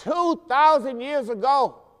 2,000 years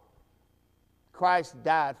ago, Christ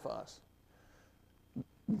died for us.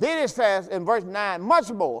 Then it says in verse 9, much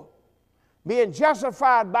more, being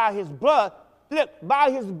justified by his blood. Look, by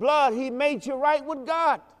his blood, he made you right with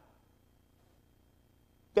God.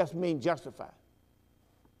 That means justified.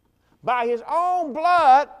 By his own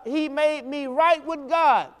blood, he made me right with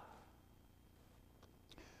God.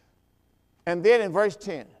 And then in verse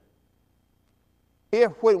 10,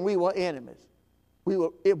 if when we were enemies,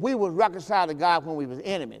 if we were reconciled to God when we were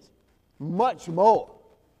enemies, much more.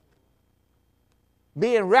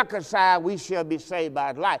 Being reconciled, we shall be saved by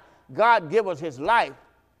his life. God give us his life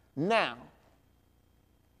now.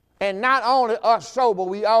 And not only us so, but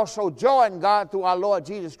we also join God through our Lord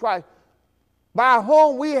Jesus Christ, by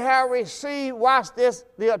whom we have received, watch this,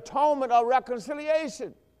 the atonement of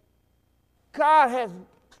reconciliation. God has,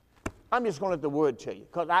 I'm just going to let the word tell you,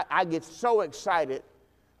 because I get so excited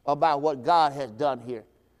about what God has done here.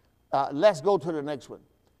 Let's go to the next one.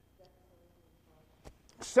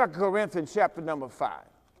 2 Corinthians chapter number 5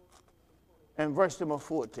 and verse number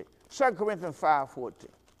 14. 2 Corinthians 5:14.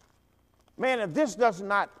 Man, if this does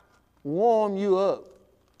not warm you up,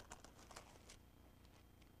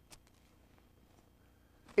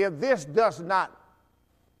 if this does not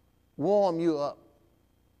warm you up,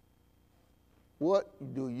 what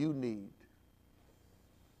do you need?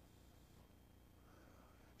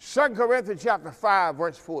 2 Corinthians chapter 5,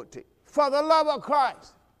 verse 14. For the love of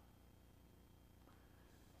Christ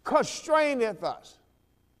constraineth us.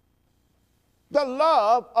 The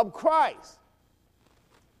love of Christ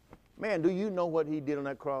Man, do you know what he did on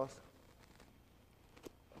that cross?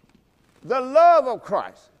 The love of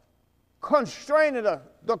Christ constrained us,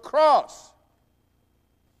 the cross,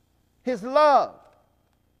 his love.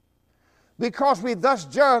 Because we thus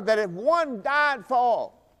judge that if one died for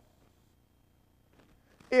all,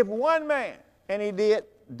 if one man, and he did,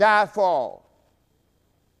 died for all,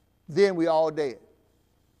 then we all dead.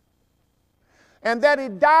 And that he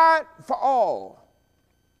died for all.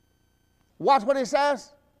 Watch what he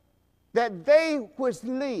says. That they which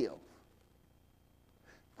live.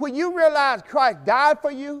 When you realize Christ died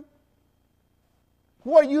for you,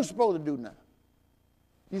 what are you supposed to do now?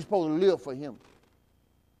 You're supposed to live for him.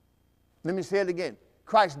 Let me say it again.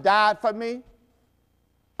 Christ died for me.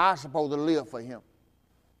 I'm supposed to live for him.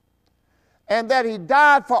 And that he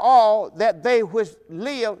died for all, that they which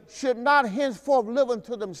live should not henceforth live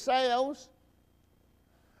unto themselves,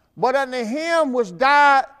 but unto him which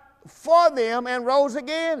died for them and rose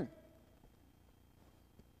again.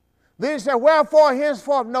 Then he said, wherefore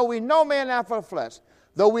henceforth know we no man after the flesh.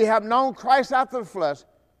 Though we have known Christ after the flesh,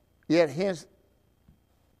 yet henceforth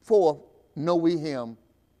know we him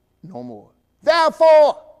no more.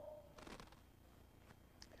 Therefore,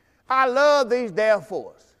 I love these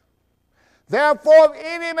therefores. Therefore, if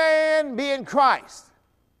any man be in Christ,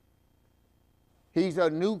 he's a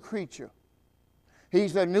new creature.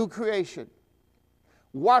 He's a new creation.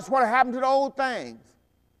 Watch what happened to the old things.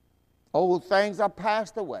 Old things are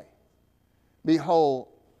passed away. Behold,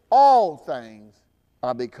 all things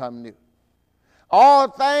are become new. All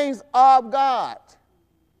things are of God,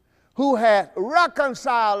 who hath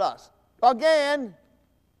reconciled us. Again,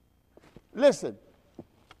 listen,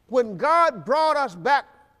 when God brought us back,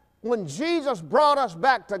 when Jesus brought us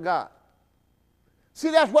back to God.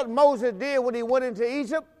 See, that's what Moses did when he went into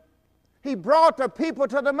Egypt. He brought the people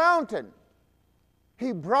to the mountain.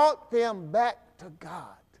 He brought them back to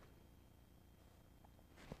God.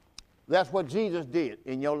 That's what Jesus did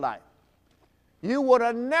in your life. You would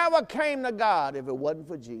have never came to God if it wasn't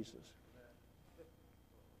for Jesus.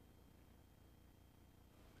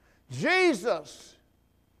 Jesus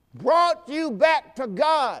brought you back to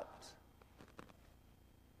God.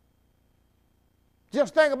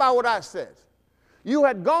 Just think about what I said. You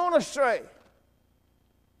had gone astray.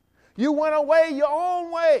 You went away your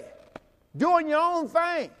own way, doing your own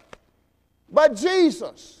thing. But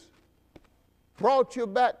Jesus brought you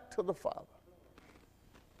back to the Father.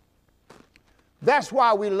 That's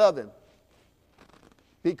why we love him.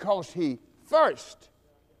 Because he first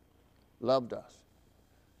loved us.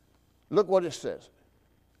 Look what it says.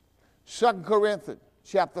 2 Corinthians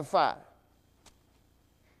chapter 5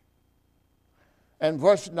 and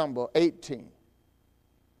verse number 18.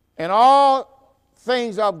 And all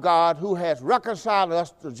things of God, who has reconciled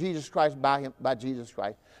us to Jesus Christ by Jesus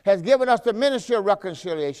Christ, has given us the ministry of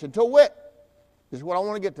reconciliation, to wit. This is what I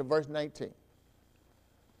want to get to, verse 19.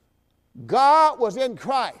 God was in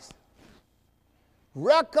Christ,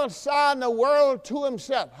 reconciling the world to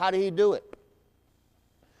himself. How did he do it?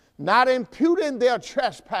 Not imputing their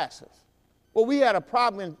trespasses. Well, we had a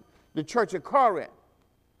problem in the church of Corinth.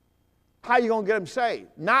 How are you going to get them saved?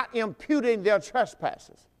 Not imputing their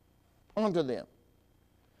trespasses unto them.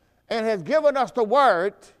 And has given us the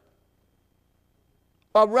word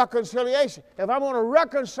of reconciliation. If I'm going to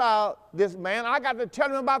reconcile this man, I got to tell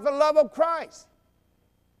him about the love of Christ.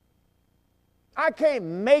 I can't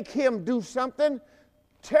make him do something.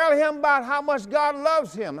 Tell him about how much God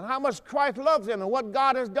loves him and how much Christ loves him and what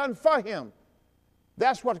God has done for him.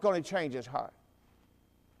 That's what's going to change his heart.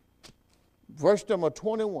 Verse number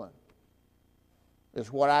 21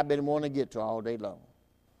 is what I've been wanting to get to all day long.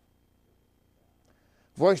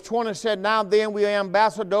 Verse 20 said, now then we are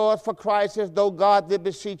ambassadors for Christ, as though God did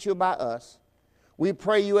beseech you by us. We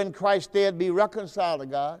pray you in Christ's stead be reconciled to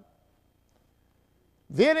God.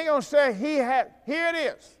 Then he's going to say, here it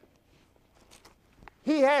is.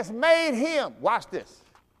 He has made him, watch this.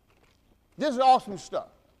 This is awesome stuff.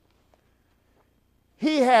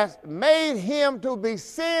 He has made him to be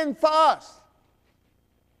sin for us.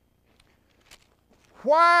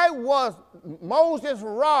 Why was Moses'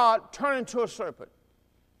 rod turned into a serpent?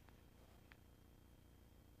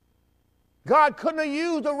 God couldn't have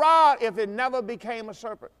used the rod if it never became a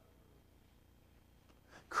serpent.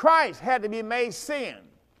 Christ had to be made sin.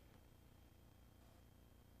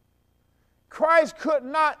 Christ could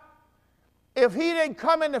not, if he didn't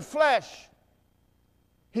come in the flesh,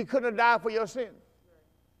 he couldn't have died for your sin.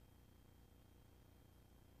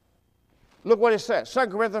 Look what it says, 2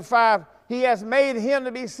 Corinthians 5, he has made him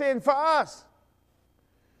to be sin for us.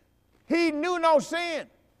 He knew no sin.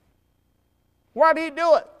 Why did he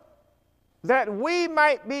do it? that we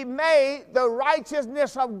might be made the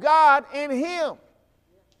righteousness of God in him.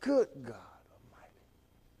 Good God Almighty.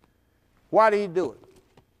 Why did he do it?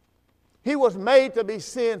 He was made to be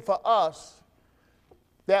sin for us,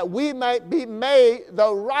 that we might be made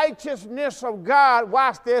the righteousness of God,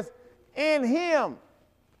 watch this, in him.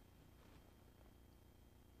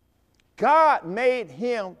 God made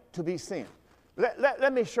him to be sin.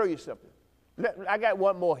 Let me show you something. I got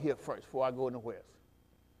one more here first before I go nowhere else.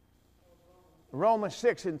 Romans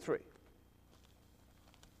 6:3.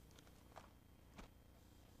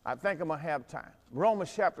 I think I'm going to have time.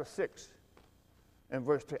 Romans chapter 6 and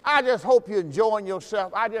verse 3. I just hope you're enjoying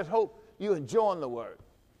yourself. I just hope you're enjoying the word.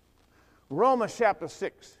 Romans chapter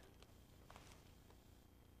 6.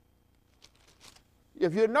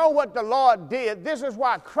 If you know what the Lord did, this is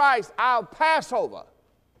why Christ, our Passover,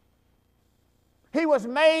 he was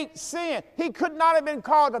made sin. He could not have been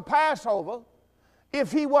called the Passover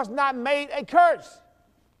if he was not made a curse.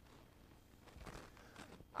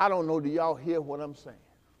 I don't know, do y'all hear what I'm saying?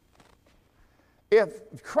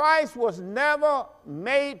 If Christ was never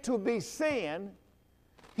made to be sin,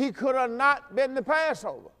 he could have not been the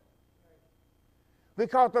Passover.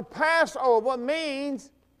 Because the Passover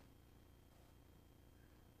means,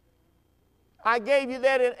 I gave you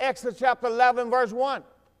that in Exodus chapter 11, verse 1.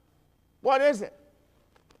 What is it?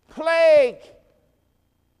 Plague.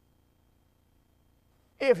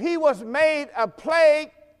 If he was made a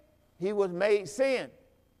plague, he was made sin.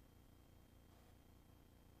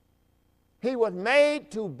 He was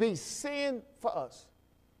made to be sin for us.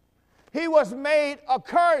 He was made a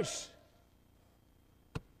curse.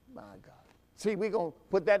 My God. See, we're going to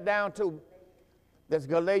put that down too. That's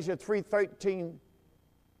Galatians 3:13.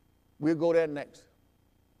 We'll go there next.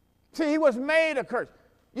 See, he was made a curse.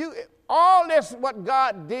 All this, what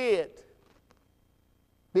God did,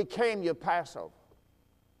 became your Passover.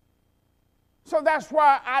 So that's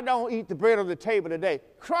why I don't eat the bread on the table today.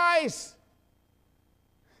 Christ,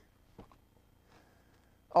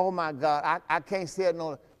 oh my God, I can't say it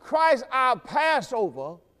no. Christ, our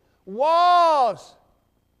Passover, was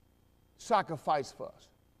sacrificed for us.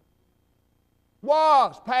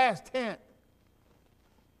 Was, past tense.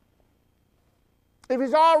 If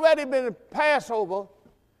he's already been a Passover,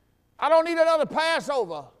 I don't need another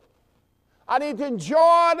Passover. I need to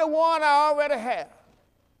enjoy the one I already have.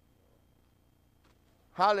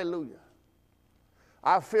 Hallelujah.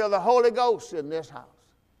 I feel the Holy Ghost in this house.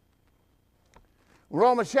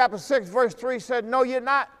 Romans chapter 6, verse 3 said, no, you're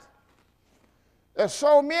not. There's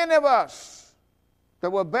so many of us that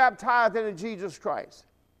were baptized into Jesus Christ,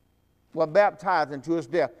 were baptized into his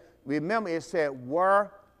death. Remember, it said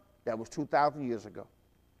were, that was 2,000 years ago.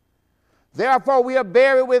 Therefore, we are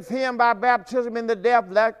buried with him by baptism in the death,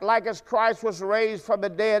 like as Christ was raised from the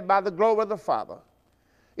dead by the glory of the Father.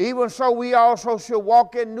 Even so, we also should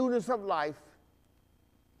walk in newness of life.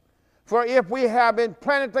 For if we have been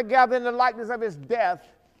planted together in the likeness of his death,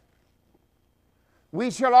 we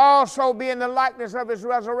shall also be in the likeness of his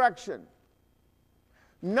resurrection.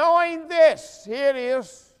 Knowing this, here it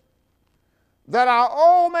is, that our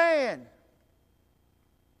old man,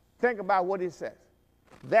 think about what he says,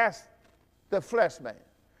 that's the flesh man,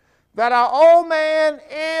 that our old man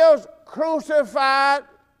is crucified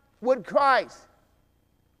with Christ.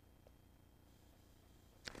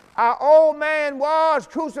 Our old man was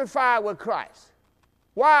crucified with Christ.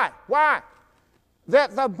 Why? Why?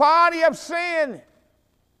 That the body of sin.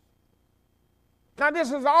 Now this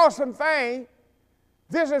is an awesome thing.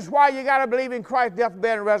 This is why you got to believe in Christ's death,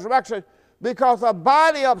 burial, and resurrection, because the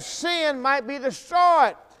body of sin might be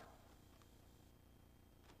destroyed.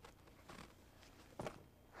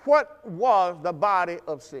 What was the body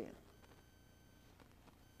of sin?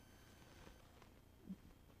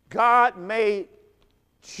 God made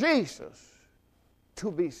Jesus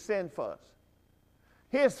to be sin for us.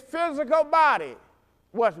 His physical body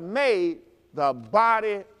was made the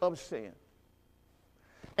body of sin.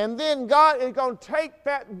 And then God is going to take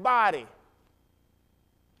that body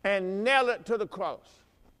and nail it to the cross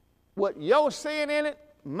with your sin in it,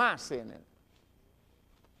 my sin in it,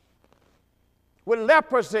 with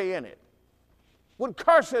leprosy in it, with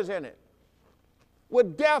curses in it,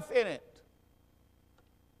 with death in it.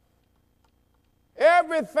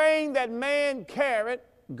 Everything that man carried,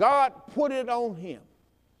 God put it on him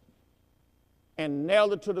and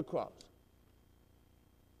nailed it to the cross.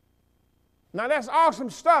 Now that's awesome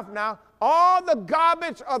stuff now. All the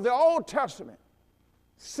garbage of the Old Testament,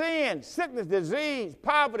 sin, sickness, disease,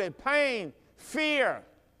 poverty, pain, fear,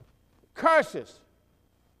 curses,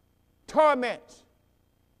 torments,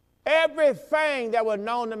 everything that was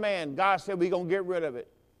known to man, God said we're going to get rid of it.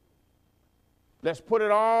 Let's put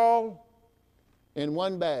it all in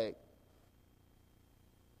one bag.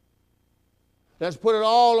 Let's put it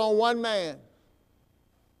all on one man.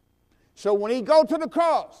 So when he go to the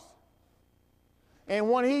cross, and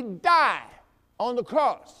when he died on the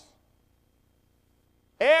cross,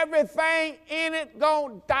 everything in it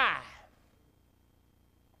gonna die.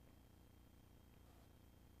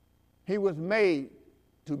 He was made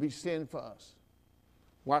to be sin for us.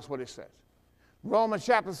 Watch what it says. Romans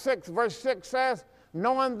chapter 6, verse 6 says,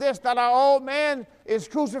 knowing this, that our old man is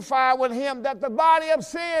crucified with him, that the body of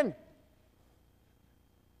sin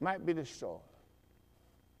might be destroyed.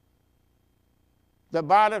 The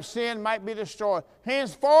body of sin might be destroyed.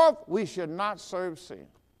 Henceforth, we should not serve sin.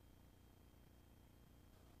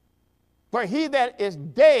 For he that is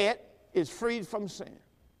dead is freed from sin.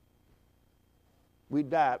 We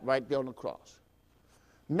died right there on the cross.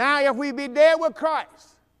 Now, if we be dead with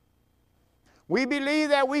Christ, we believe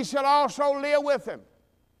that we shall also live with him,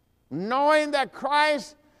 knowing that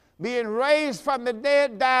Christ, being raised from the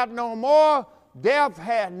dead, died no more. Death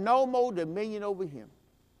had no more dominion over him.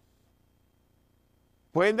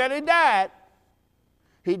 When that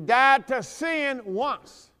he died to sin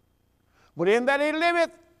once. But in that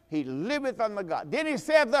he liveth unto God. Then he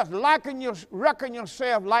said thus, reckon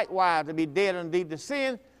yourself likewise to be dead indeed to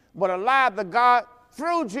sin, but alive to God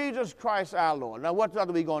through Jesus Christ our Lord. Now what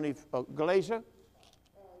other we going to need? Galatians?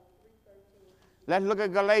 Let's look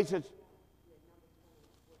at Galatians.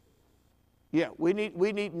 Yeah, we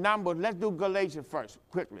need numbers. Let's do Galatians first,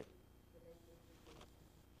 quickly.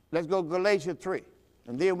 Let's go Galatians 3.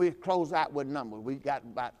 And then we close out with numbers. We got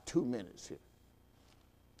about 2 minutes here.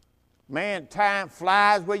 Man, time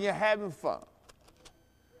flies when you're having fun.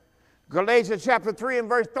 Galatians chapter 3 and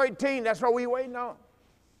verse 13, that's what we're waiting on.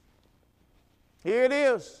 Here it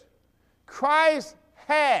is. Christ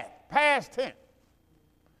had, past tense.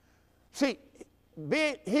 See,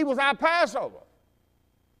 he was our Passover.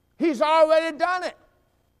 He's already done it.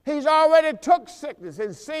 He's already took sickness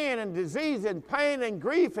and sin and disease and pain and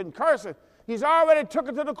grief and cursing. He's already took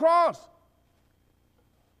it to the cross.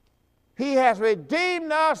 He has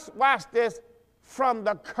redeemed us, watch this, from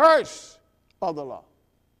the curse of the law.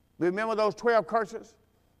 Remember those 12 curses?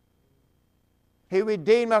 He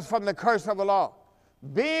redeemed us from the curse of the law,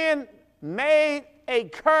 being made a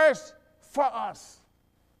curse for us.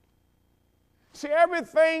 See,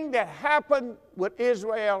 everything that happened with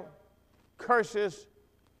Israel, curses,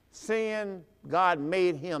 sin, God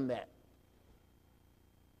made him that.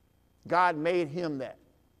 God made him that.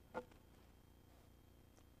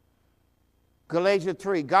 Galatians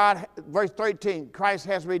 3, verse 13, Christ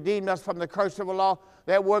has redeemed us from the curse of the law.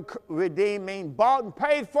 That word redeemed means bought and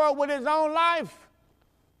paid for with his own life,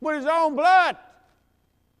 with his own blood.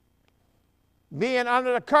 Being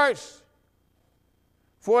under the curse.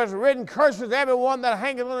 For it's written, curses everyone that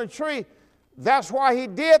hangeth on a tree. That's why he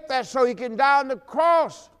did that, so he can die on the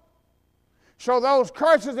cross. So those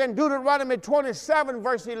curses in Deuteronomy 27,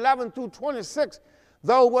 verse 11 through 26,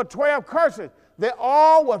 those were 12 curses. They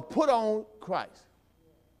all were put on Christ.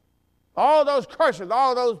 All those curses,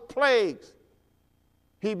 all those plagues,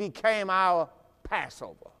 he became our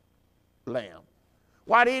Passover lamb.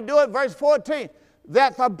 Why did he do it? Verse 14,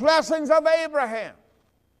 that the blessings of Abraham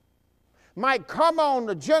might come on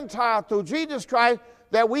the Gentile through Jesus Christ,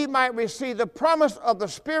 that we might receive the promise of the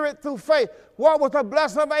Spirit through faith. What was the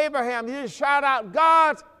blessing of Abraham? He just shout out,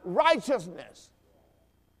 God's righteousness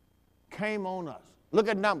came on us. Look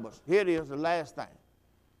at Numbers. Here it is, the last thing.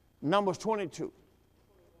 Numbers 22.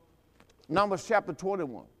 Numbers chapter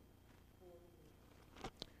 21.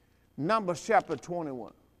 Numbers chapter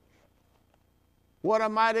 21. What a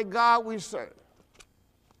mighty God we serve.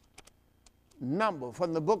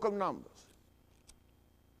 From the book of Numbers.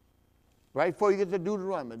 Right before you get to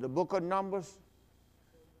Deuteronomy, the book of Numbers,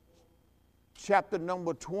 chapter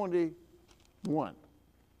number 21.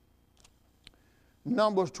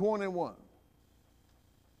 Numbers 21.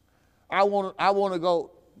 I want to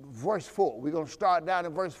go verse 4. We're going to start down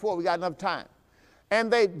in verse 4. We got enough time.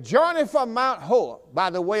 And they journeyed from Mount Hor by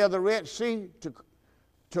the way of the Red Sea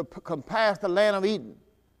to compass the land of Eden.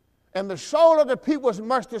 And the soul of the people was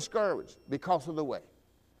much discouraged because of the way.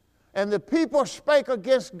 And the people spake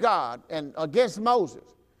against God and against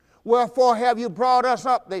Moses. Wherefore have you brought us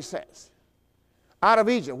up, they says, out of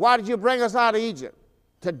Egypt? Why did you bring us out of Egypt?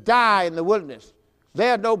 To die in the wilderness.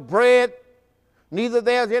 There's no bread, neither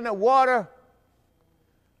there's any water.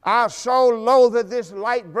 Our soul loatheth this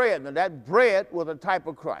light bread. Now that bread was a type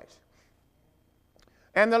of Christ.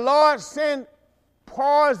 And the Lord sent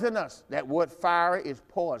poisonous. That word fire is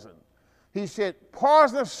poison. He said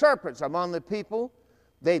poisonous serpents among the people.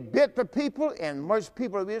 They bit the people, and most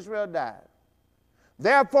people of Israel died.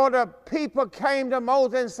 Therefore the people came to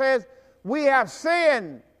Moses and said, we have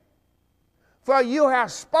sinned, for you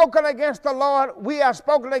have spoken against the Lord. We have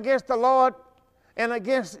spoken against the Lord and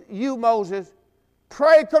against you, Moses.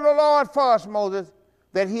 Pray to the Lord for us, Moses,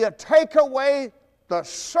 that he'll take away the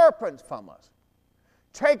serpents from us.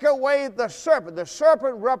 Take away the serpent. The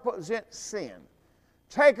serpent represents sin.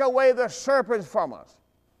 Take away the serpents from us.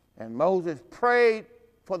 And Moses prayed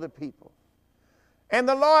for the people. And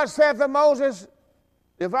the Lord said to Moses,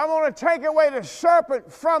 if I'm going to take away the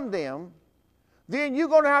serpent from them, then you're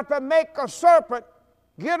going to have to make a serpent,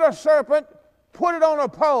 get a serpent, put it on a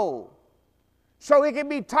pole, so it can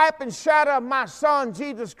be type and shadow of my son,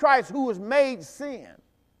 Jesus Christ, who was made sin.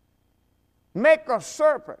 Make a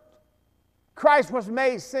serpent. Christ was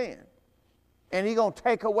made sin, and he's going to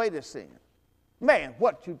take away the sin. Man,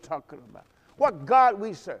 what you talking about? What God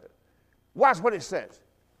we serve. Watch what it says.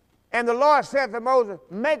 And the Lord said to Moses,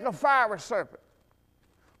 make a fiery serpent.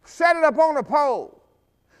 Set it up on a pole,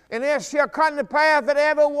 and there shall come to pass that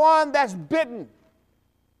everyone that's bitten,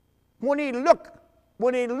 when he look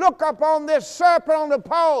up on this serpent on the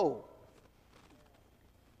pole,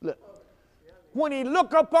 look, when he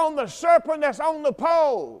look up on the serpent that's on the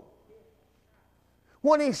pole,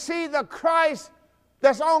 when he see the Christ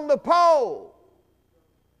that's on the pole,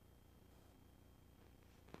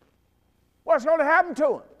 what's going to happen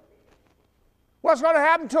to him? What's going to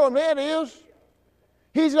happen to him? Here it is.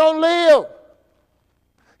 He's going to live.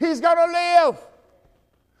 He's going to live.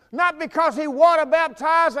 Not because he water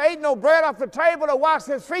baptized or ate no bread off the table or washed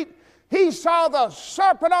his feet. He saw the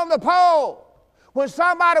serpent on the pole. When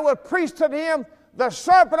somebody would preach to him, the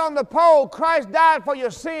serpent on the pole, Christ died for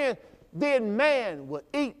your sin, then man would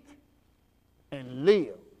eat and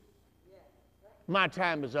live. My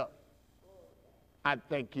time is up. I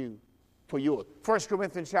thank you for yours. 1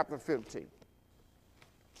 Corinthians chapter 15.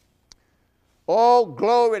 Oh,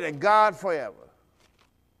 glory to God forever.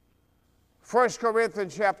 1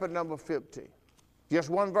 Corinthians chapter number 15. Just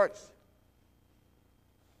one verse.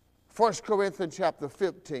 1 Corinthians chapter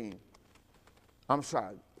 15. I'm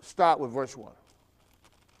sorry. Start with verse 1.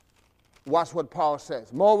 Watch what Paul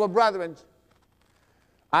says. Moreover, brethren,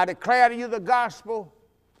 I declare to you the gospel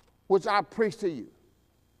which I preach to you,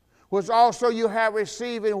 which also you have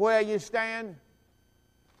received and where you stand.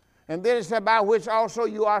 And then it said, by which also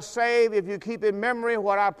you are saved, if you keep in memory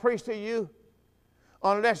what I preached to you,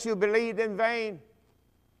 unless you believed in vain.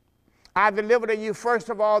 I delivered to you first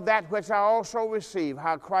of all that which I also received,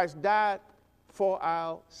 how Christ died for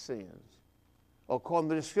our sins. According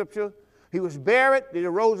to the scripture, he was buried, he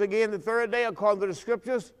arose again the third day, according to the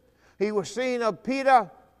scriptures. He was seen of Peter,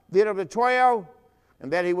 then of the 12,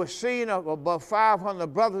 and that he was seen of above 500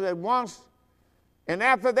 brothers at once. And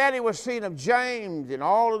after that, he was seen of James and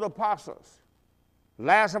all of the apostles.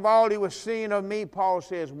 Last of all, he was seen of me, Paul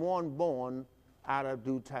says, one born out of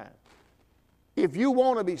due time. If you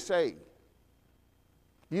want to be saved,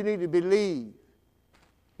 you need to believe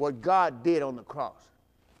what God did on the cross.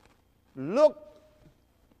 Look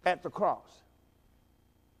at the cross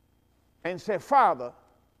and say, Father,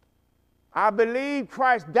 I believe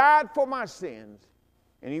Christ died for my sins,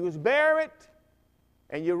 and he was buried,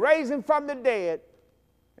 and you raised him from the dead,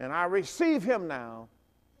 and I receive him now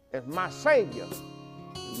as my Savior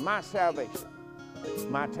and my salvation.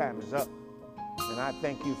 My time is up, and I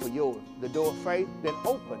thank you for yours. The door of faith then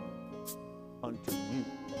open unto you.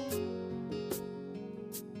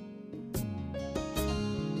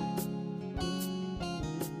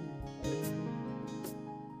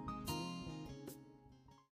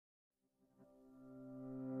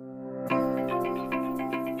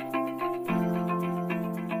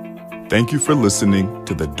 Thank you for listening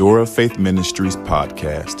to the Door of Faith Ministries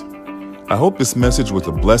podcast. I hope this message was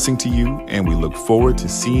a blessing to you, and we look forward to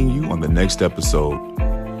seeing you on the next episode.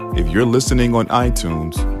 If you're listening on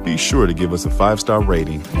iTunes, be sure to give us a 5-star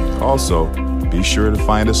rating. Also, be sure to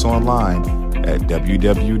find us online at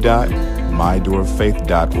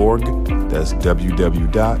www.mydoorfaith.org. That's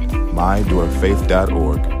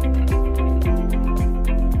www.mydoorfaith.org.